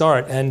place to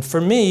start. And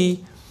for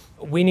me,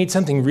 we need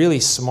something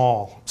really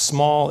small.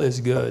 Small is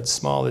good.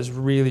 Small is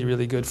really,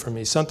 really good for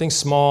me. Something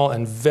small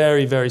and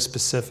very, very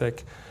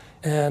specific.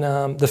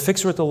 And the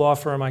fixer at the law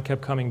firm I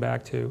kept coming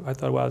back to. I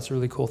thought, wow, that's a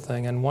really cool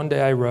thing. And one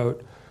day I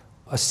wrote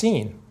a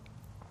scene.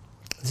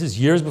 This is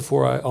years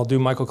before I'll do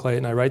Michael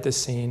Clayton. I write this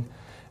scene.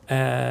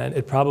 And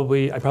I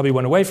probably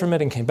went away from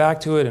it and came back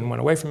to it, and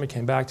went away from it,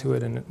 came back to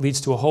it, and it leads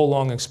to a whole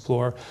long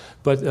explore.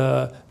 But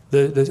I'm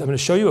going to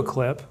show you a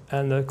clip,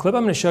 and the clip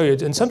I'm going to show you,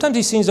 and sometimes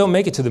these scenes don't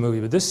make it to the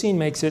movie, but this scene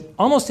makes it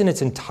almost in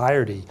its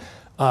entirety.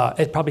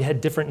 It probably had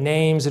different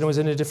names, and it was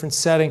in a different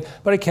setting,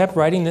 but I kept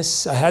writing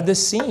this. I had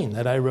this scene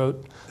that I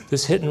wrote,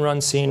 this hit and run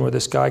scene where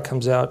this guy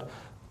comes out.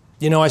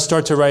 You know, I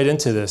start to write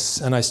into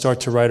this, and I start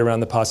to write around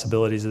the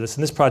possibilities of this.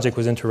 And this project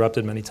was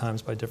interrupted many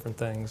times by different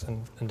things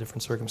and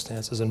different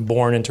circumstances. And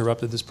Bourne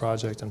interrupted this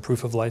project, and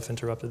Proof of Life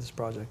interrupted this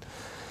project.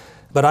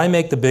 But I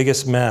make the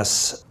biggest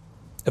mess.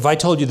 If I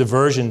told you the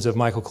versions of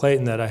Michael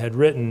Clayton that I had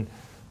written,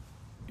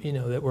 you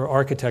know, that were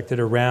architected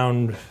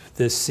around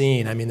this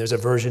scene. I mean, there's a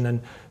version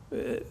and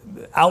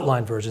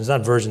outline versions,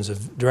 not versions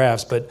of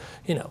drafts, but,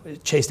 you know,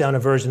 chase down a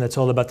version that's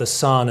all about the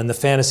sun and the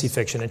fantasy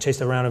fiction, and chase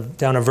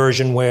down a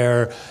version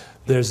where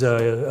there's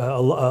a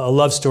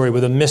love story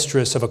with a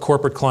mistress of a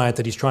corporate client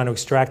that he's trying to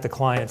extract the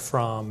client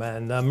from,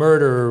 and a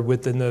murder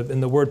in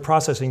the word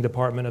processing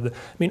department of the.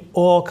 I mean,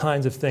 all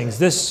kinds of things.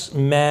 This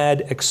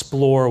mad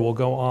explore will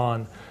go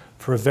on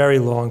for a very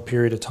long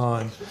period of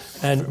time,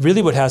 and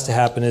really, what has to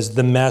happen is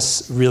the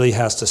mess really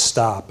has to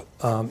stop.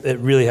 It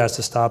really has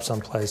to stop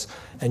someplace,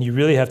 and you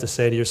really have to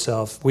say to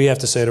yourself. We have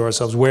to say to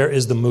ourselves, "Where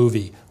is the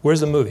movie? Where's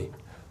the movie?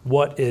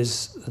 What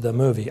is the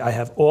movie? I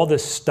have all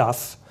this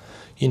stuff."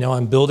 You know,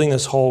 I'm building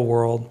this whole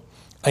world.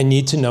 I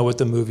need to know what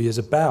the movie is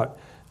about.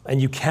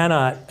 And you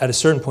cannot, at a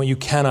certain point, you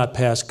cannot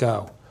pass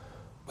go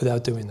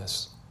without doing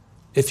this.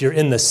 If you're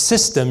in the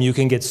system, you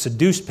can get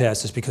seduced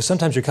past this, because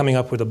sometimes you're coming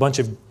up with a bunch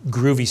of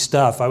groovy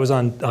stuff. I was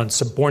on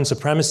Born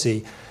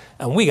Supremacy,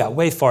 and we got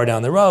way far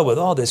down the road with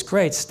all this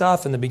great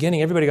stuff in the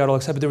beginning. Everybody got all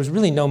excited, but there was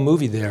really no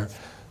movie there.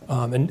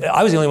 And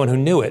I was the only one who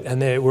knew it.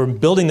 And they were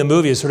building the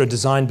movie as sort of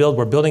design build.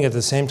 We're building it at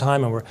the same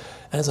time, and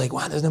it's like,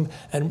 wow, there's no.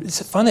 And it's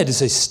finally to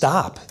say,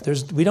 stop.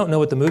 We don't know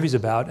what the movie's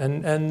about.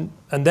 And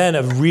then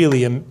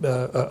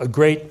a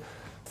great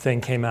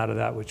thing came out of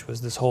that, which was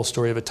this whole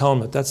story of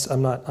atonement.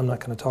 I'm not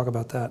going to talk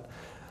about that.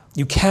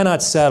 You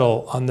cannot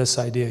settle on this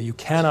idea. You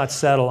cannot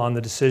settle on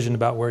the decision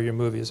about where your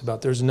movie is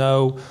about. There's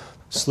no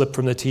slip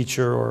from the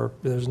teacher, or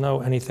there's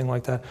no anything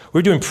like that.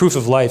 We're doing Proof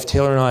of Life.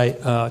 Taylor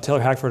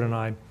Hackford and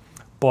I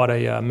bought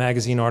a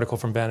magazine article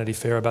from Vanity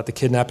Fair about the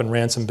kidnap and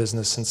ransom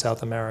business in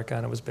South America,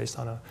 and it was based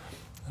on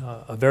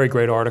a very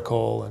great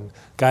article. And a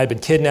guy had been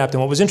kidnapped,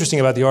 and what was interesting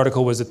about the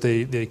article was that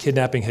the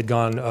kidnapping had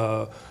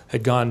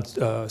gone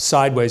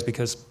sideways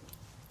because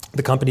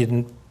the company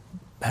didn't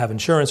have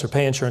insurance or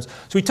pay insurance.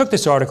 So we took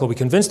this article, we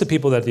convinced the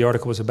people that the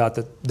article was about,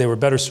 that they were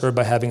better served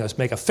by having us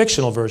make a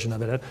fictional version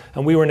of it,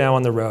 and we were now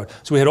on the road.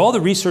 So we had all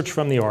the research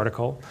from the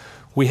article.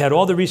 We had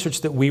all the research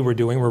that we were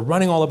doing. We're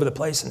running all over the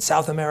place in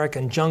South America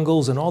and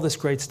jungles and all this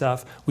great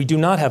stuff. We do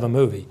not have a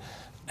movie.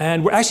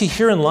 And we're actually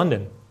here in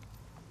London.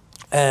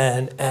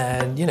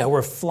 And you know,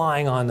 we're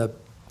flying on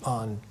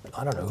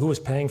I don't know, who was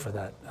paying for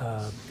that?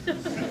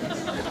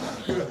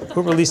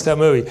 Who released that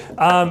movie?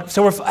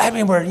 So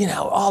we're you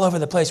know, all over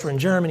the place. We're in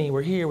Germany,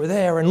 we're here, we're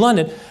there, we're in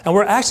London. And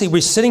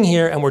we're sitting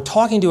here and we're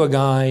talking to a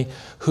guy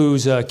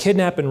who's has a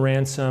kidnap and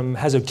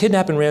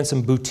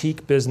ransom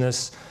boutique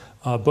business,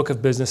 book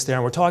of business there,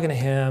 and we're talking to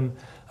him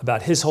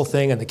about his whole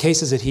thing and the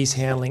cases that he's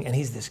handling, and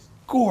he's this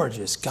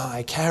gorgeous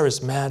guy,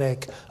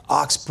 charismatic,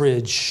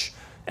 Oxbridge,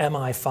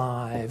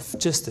 MI5,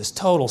 just this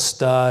total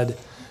stud,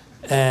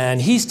 and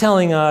he's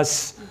telling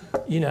us,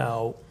 you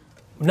know,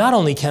 not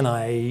only can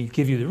I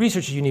give you the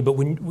research you need, but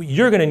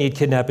you're going to need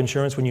kidnap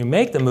insurance when you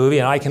make the movie,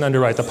 and I can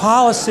underwrite the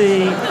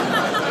policy.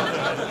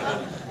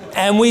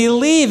 And we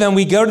leave, and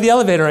we go to the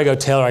elevator, and I go,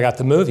 Taylor, I got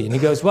the movie. And he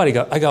goes, what?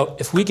 I go,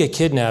 if we get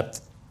kidnapped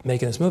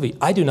making this movie,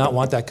 I do not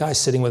want that guy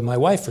sitting with my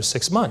wife for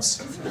 6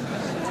 months.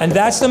 And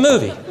that's the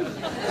movie.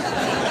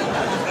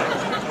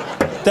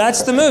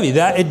 That's the movie.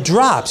 It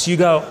drops. You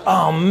go,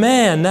 oh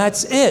man,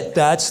 that's it.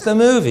 That's the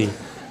movie.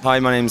 Hi,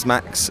 my name's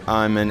Max.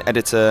 I'm an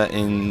editor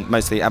in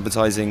mostly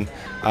advertising,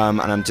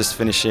 and I'm just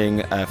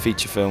finishing a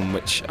feature film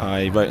which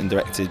I wrote and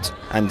directed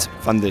and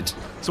funded.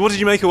 So what did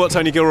you make of what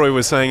Tony Gilroy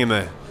was saying in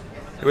there?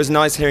 It was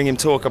nice hearing him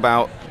talk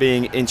about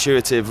being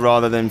intuitive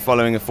rather than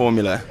following a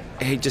formula.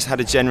 He just had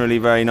a generally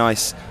very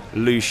nice,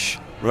 loose,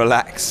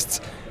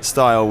 relaxed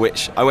style,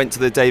 which I went to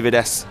the David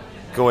S.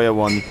 Goyer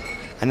one,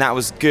 and that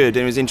was good.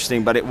 It was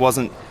interesting, but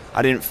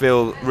I didn't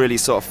feel really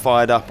sort of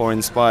fired up or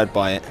inspired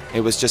by it. It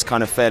was just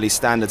kind of fairly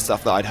standard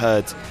stuff that I'd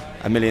heard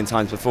a million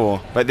times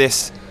before. But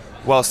this,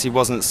 whilst he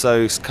wasn't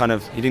so kind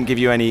of, he didn't give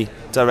you any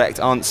direct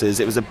answers,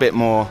 it was a bit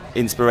more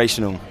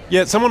inspirational.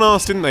 Yeah, someone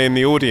asked, didn't they, in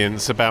the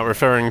audience about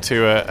referring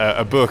to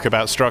a book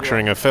about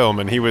structuring a film,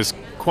 and he was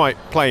quite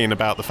plain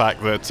about the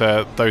fact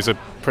that those are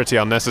pretty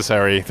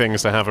unnecessary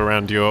things to have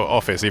around your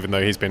office, even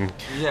though he's been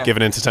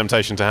given into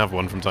temptation to have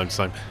one from time to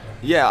time.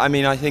 Yeah, I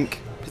mean, I think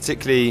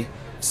particularly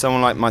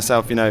someone like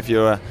myself, you know, if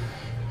you're a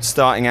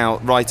starting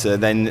out writer,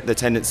 then the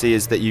tendency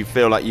is that you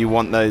feel like you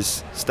want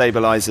those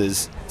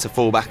stabilizers to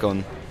fall back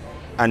on.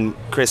 And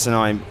Chris and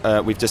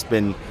I, we've just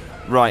been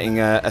writing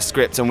a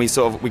script, and we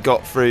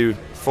got through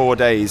 4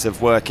 days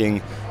of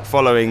working,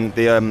 following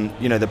the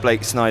the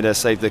Blake Snyder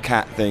Save the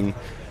Cat thing,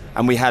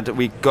 and we got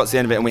to the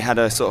end of it, and we had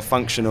a sort of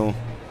functional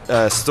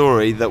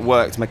story that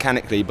worked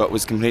mechanically but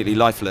was completely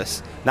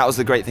lifeless. That was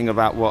the great thing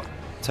about what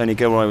Tony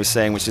Gilroy was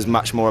saying, which is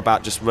much more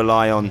about just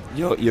rely on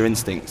your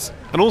instincts.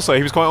 And also,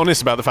 he was quite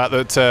honest about the fact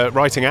that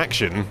writing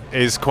action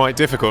is quite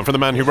difficult. For the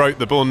man who wrote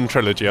the Bourne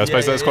trilogy, I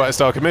suppose that's quite a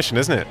stark admission,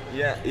 isn't it?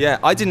 Yeah.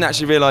 I didn't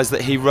actually realise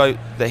that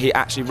he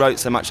actually wrote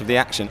so much of the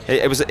action.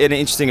 It was an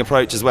interesting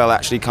approach as well,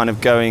 actually kind of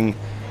going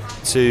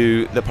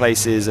to the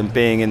places and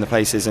being in the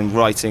places and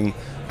writing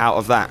out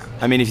of that.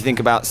 I mean, if you think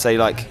about, say,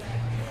 like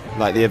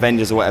the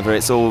Avengers or whatever,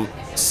 it's all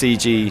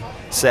CG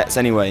sets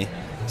anyway.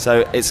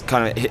 So it's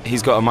kind of,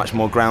 he's got a much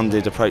more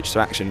grounded approach to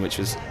action, which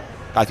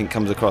I think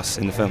comes across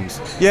in the films.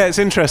 Yeah, it's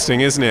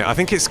interesting, isn't it? I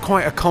think it's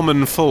quite a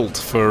common fault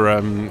for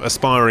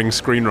aspiring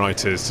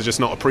screenwriters to just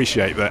not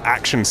appreciate that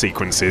action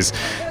sequences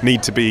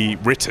need to be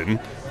written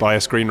by a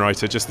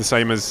screenwriter just the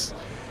same as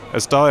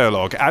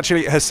dialogue.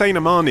 Actually, Hossein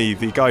Amani,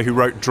 the guy who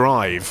wrote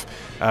Drive,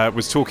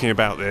 was talking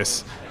about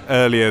this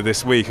earlier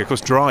this week. Of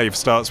course, Drive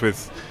starts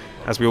with,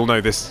 as we all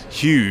know, this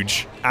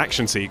huge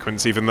action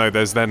sequence, even though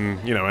there's then,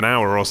 an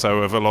hour or so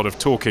of a lot of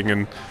talking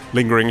and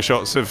lingering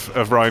shots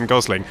of Ryan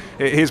Gosling.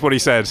 Here's what he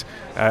said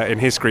in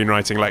his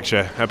screenwriting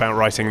lecture about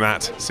writing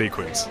that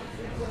sequence.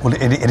 Well,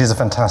 it is a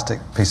fantastic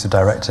piece of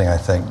directing, I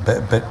think.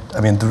 But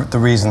I mean, the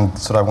reason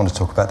that I want to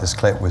talk about this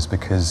clip was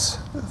because,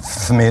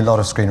 for me, a lot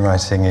of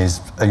screenwriting is,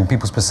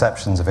 people's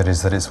perceptions of it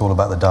is that it's all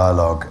about the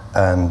dialogue.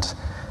 And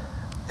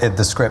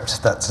the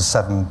script, that's a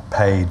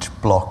 7-page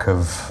block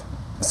of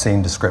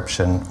scene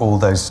description, all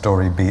those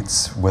story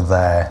beats were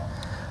there.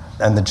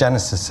 And the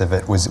genesis of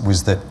it was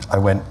that I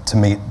went to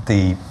meet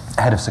the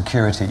head of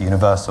security at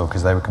Universal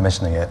because they were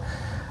commissioning it.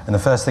 And the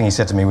first thing he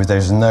said to me was,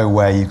 there's no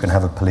way you can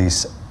have a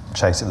police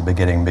chase at the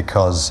beginning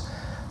because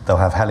they'll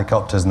have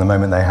helicopters, and the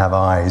moment they have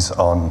eyes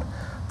on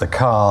the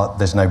car,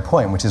 there's no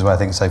point, which is why I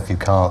think so few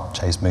car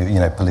chase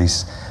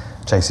police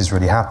chases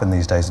really happen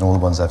these days, and all the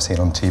ones I've seen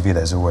on TV,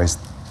 there's always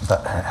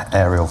that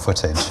aerial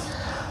footage.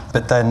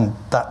 But then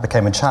that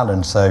became a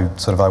challenge, so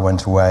I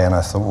went away and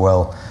I thought,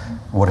 well,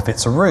 what if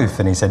it's a roof?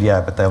 And he said,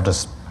 yeah, but they'll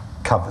just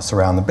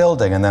surround the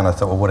building. And then I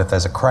thought, well, what if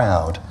there's a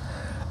crowd?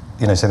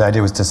 So the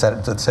idea was to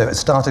so it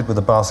started with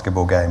a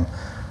basketball game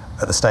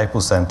at the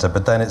Staples Center,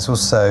 but then it's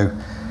also,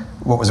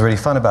 what was really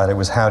fun about it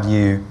was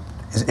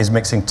is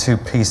mixing two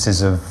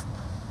pieces of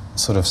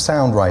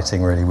sound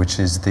writing, really, which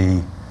is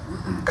the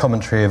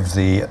commentary of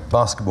the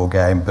basketball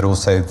game, but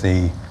also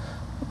the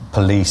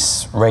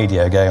police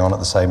radio going on at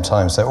the same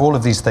time. So all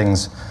of these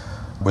things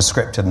were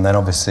scripted and then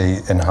obviously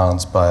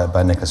enhanced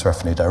by Nicholas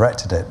Refn, who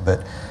directed it.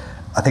 But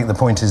I think the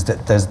point is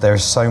that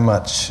there's so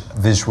much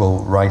visual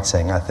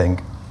writing, I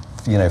think,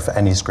 for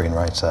any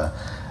screenwriter.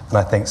 And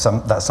I think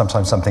that's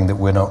sometimes something that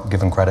we're not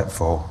given credit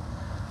for.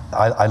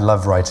 I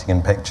love writing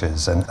in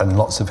pictures and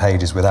lots of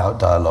pages without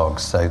dialogue.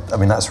 So, I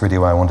mean, that's really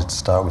why I wanted to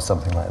start with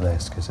something like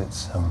this, because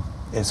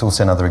it's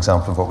also another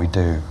example of what we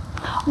do.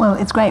 Well,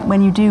 it's great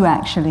when you do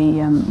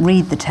actually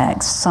read the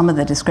text. Some of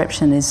the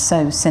description is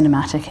so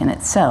cinematic in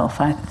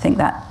itself. I think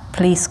that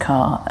police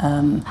car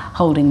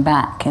holding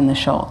back in the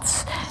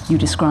shots you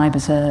describe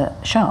as a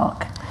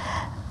shark.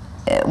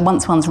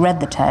 Once one's read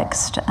the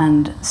text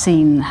and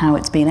seen how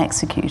it's been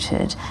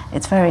executed,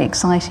 it's very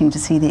exciting to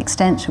see the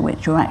extent to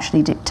which you're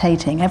actually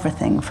dictating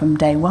everything from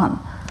day one.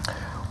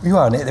 You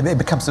are, and it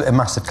becomes a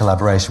massive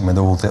collaboration with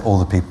all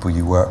the people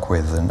you work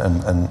with, and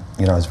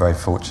I was very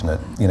fortunate,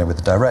 with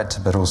the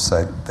director, but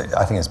also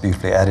I think it's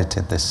beautifully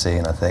edited, this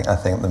scene. I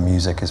think the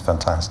music is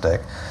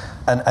fantastic,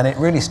 and it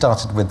really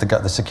started with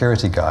the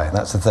security guy. And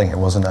that's the thing. It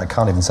wasn't. I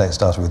can't even say it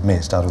started with me.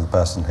 It started with the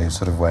person who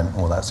went,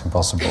 well, that's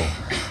impossible.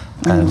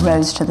 And you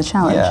rose to the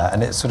challenge. Yeah,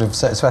 and it's so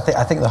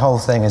I think the whole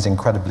thing is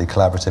incredibly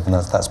collaborative, and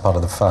that's part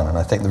of the fun. And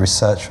I think the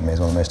research for me is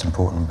one of the most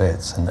important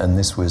bits, and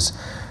this was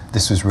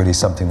really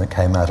something that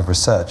came out of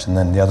research. And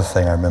then the other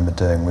thing I remember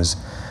doing was,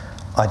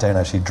 I don't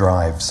actually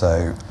drive,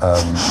 so...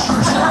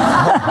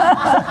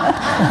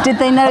 Did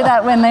they know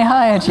that when they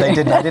hired you? They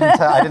didn't. I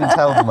didn't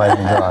tell them I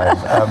didn't drive.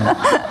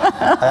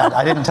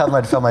 I didn't tell them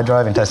I'd failed my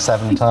driving test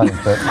 7 times,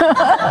 but...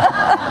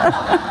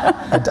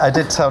 I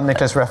did tell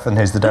Nicholas Refn,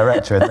 who's the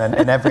director, and then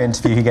in every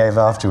interview he gave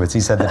afterwards,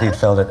 he said that he'd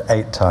failed it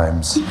 8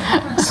 times.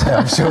 So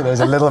I'm sure there was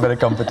a little bit of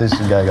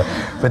competition going on.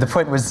 But the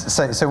point was,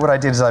 so what I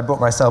did is I bought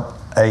myself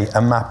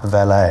a map of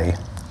LA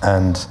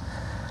and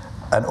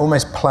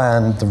almost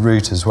planned the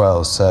route as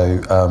well.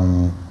 So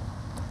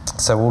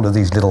all of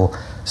these little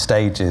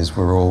stages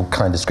were all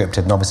kind of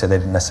scripted, and obviously they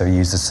didn't necessarily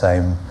use the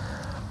same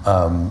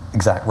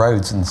exact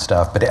roads and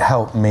stuff, but it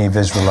helped me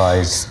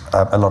visualize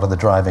a lot of the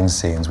driving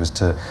scenes, was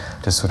to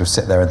just sort of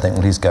sit there and think,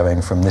 well, he's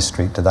going from this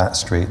street to that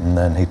street, and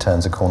then he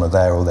turns a corner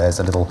there, or there's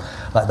a little,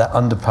 like that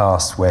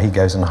underpass where he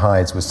goes and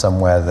hides was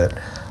somewhere that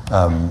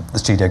the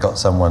studio got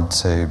someone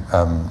to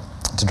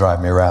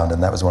drive me around,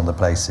 and that was one of the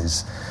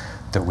places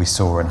that we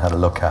saw and had a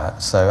look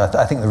at. So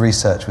I think the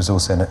research was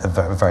also a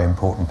very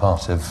important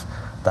part of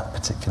that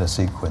particular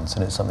sequence,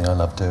 and it's something I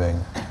love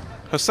doing.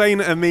 Hossein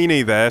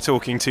Amini there,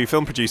 talking to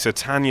film producer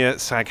Tanya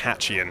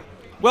Saghachian.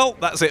 Well,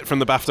 that's it from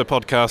the BAFTA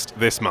podcast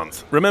this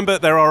month. Remember,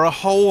 there are a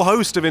whole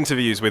host of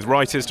interviews with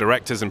writers,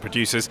 directors and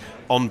producers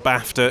on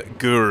BAFTA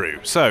Guru.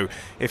 So,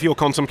 if you're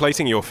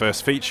contemplating your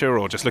first feature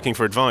or just looking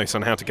for advice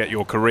on how to get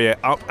your career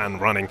up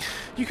and running,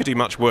 you could do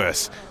much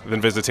worse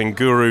than visiting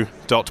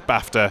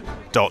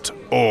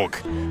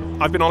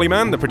guru.bafta.org. I've been Ollie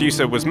Mann, the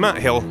producer was Matt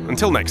Hill.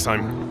 Until next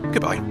time,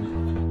 goodbye.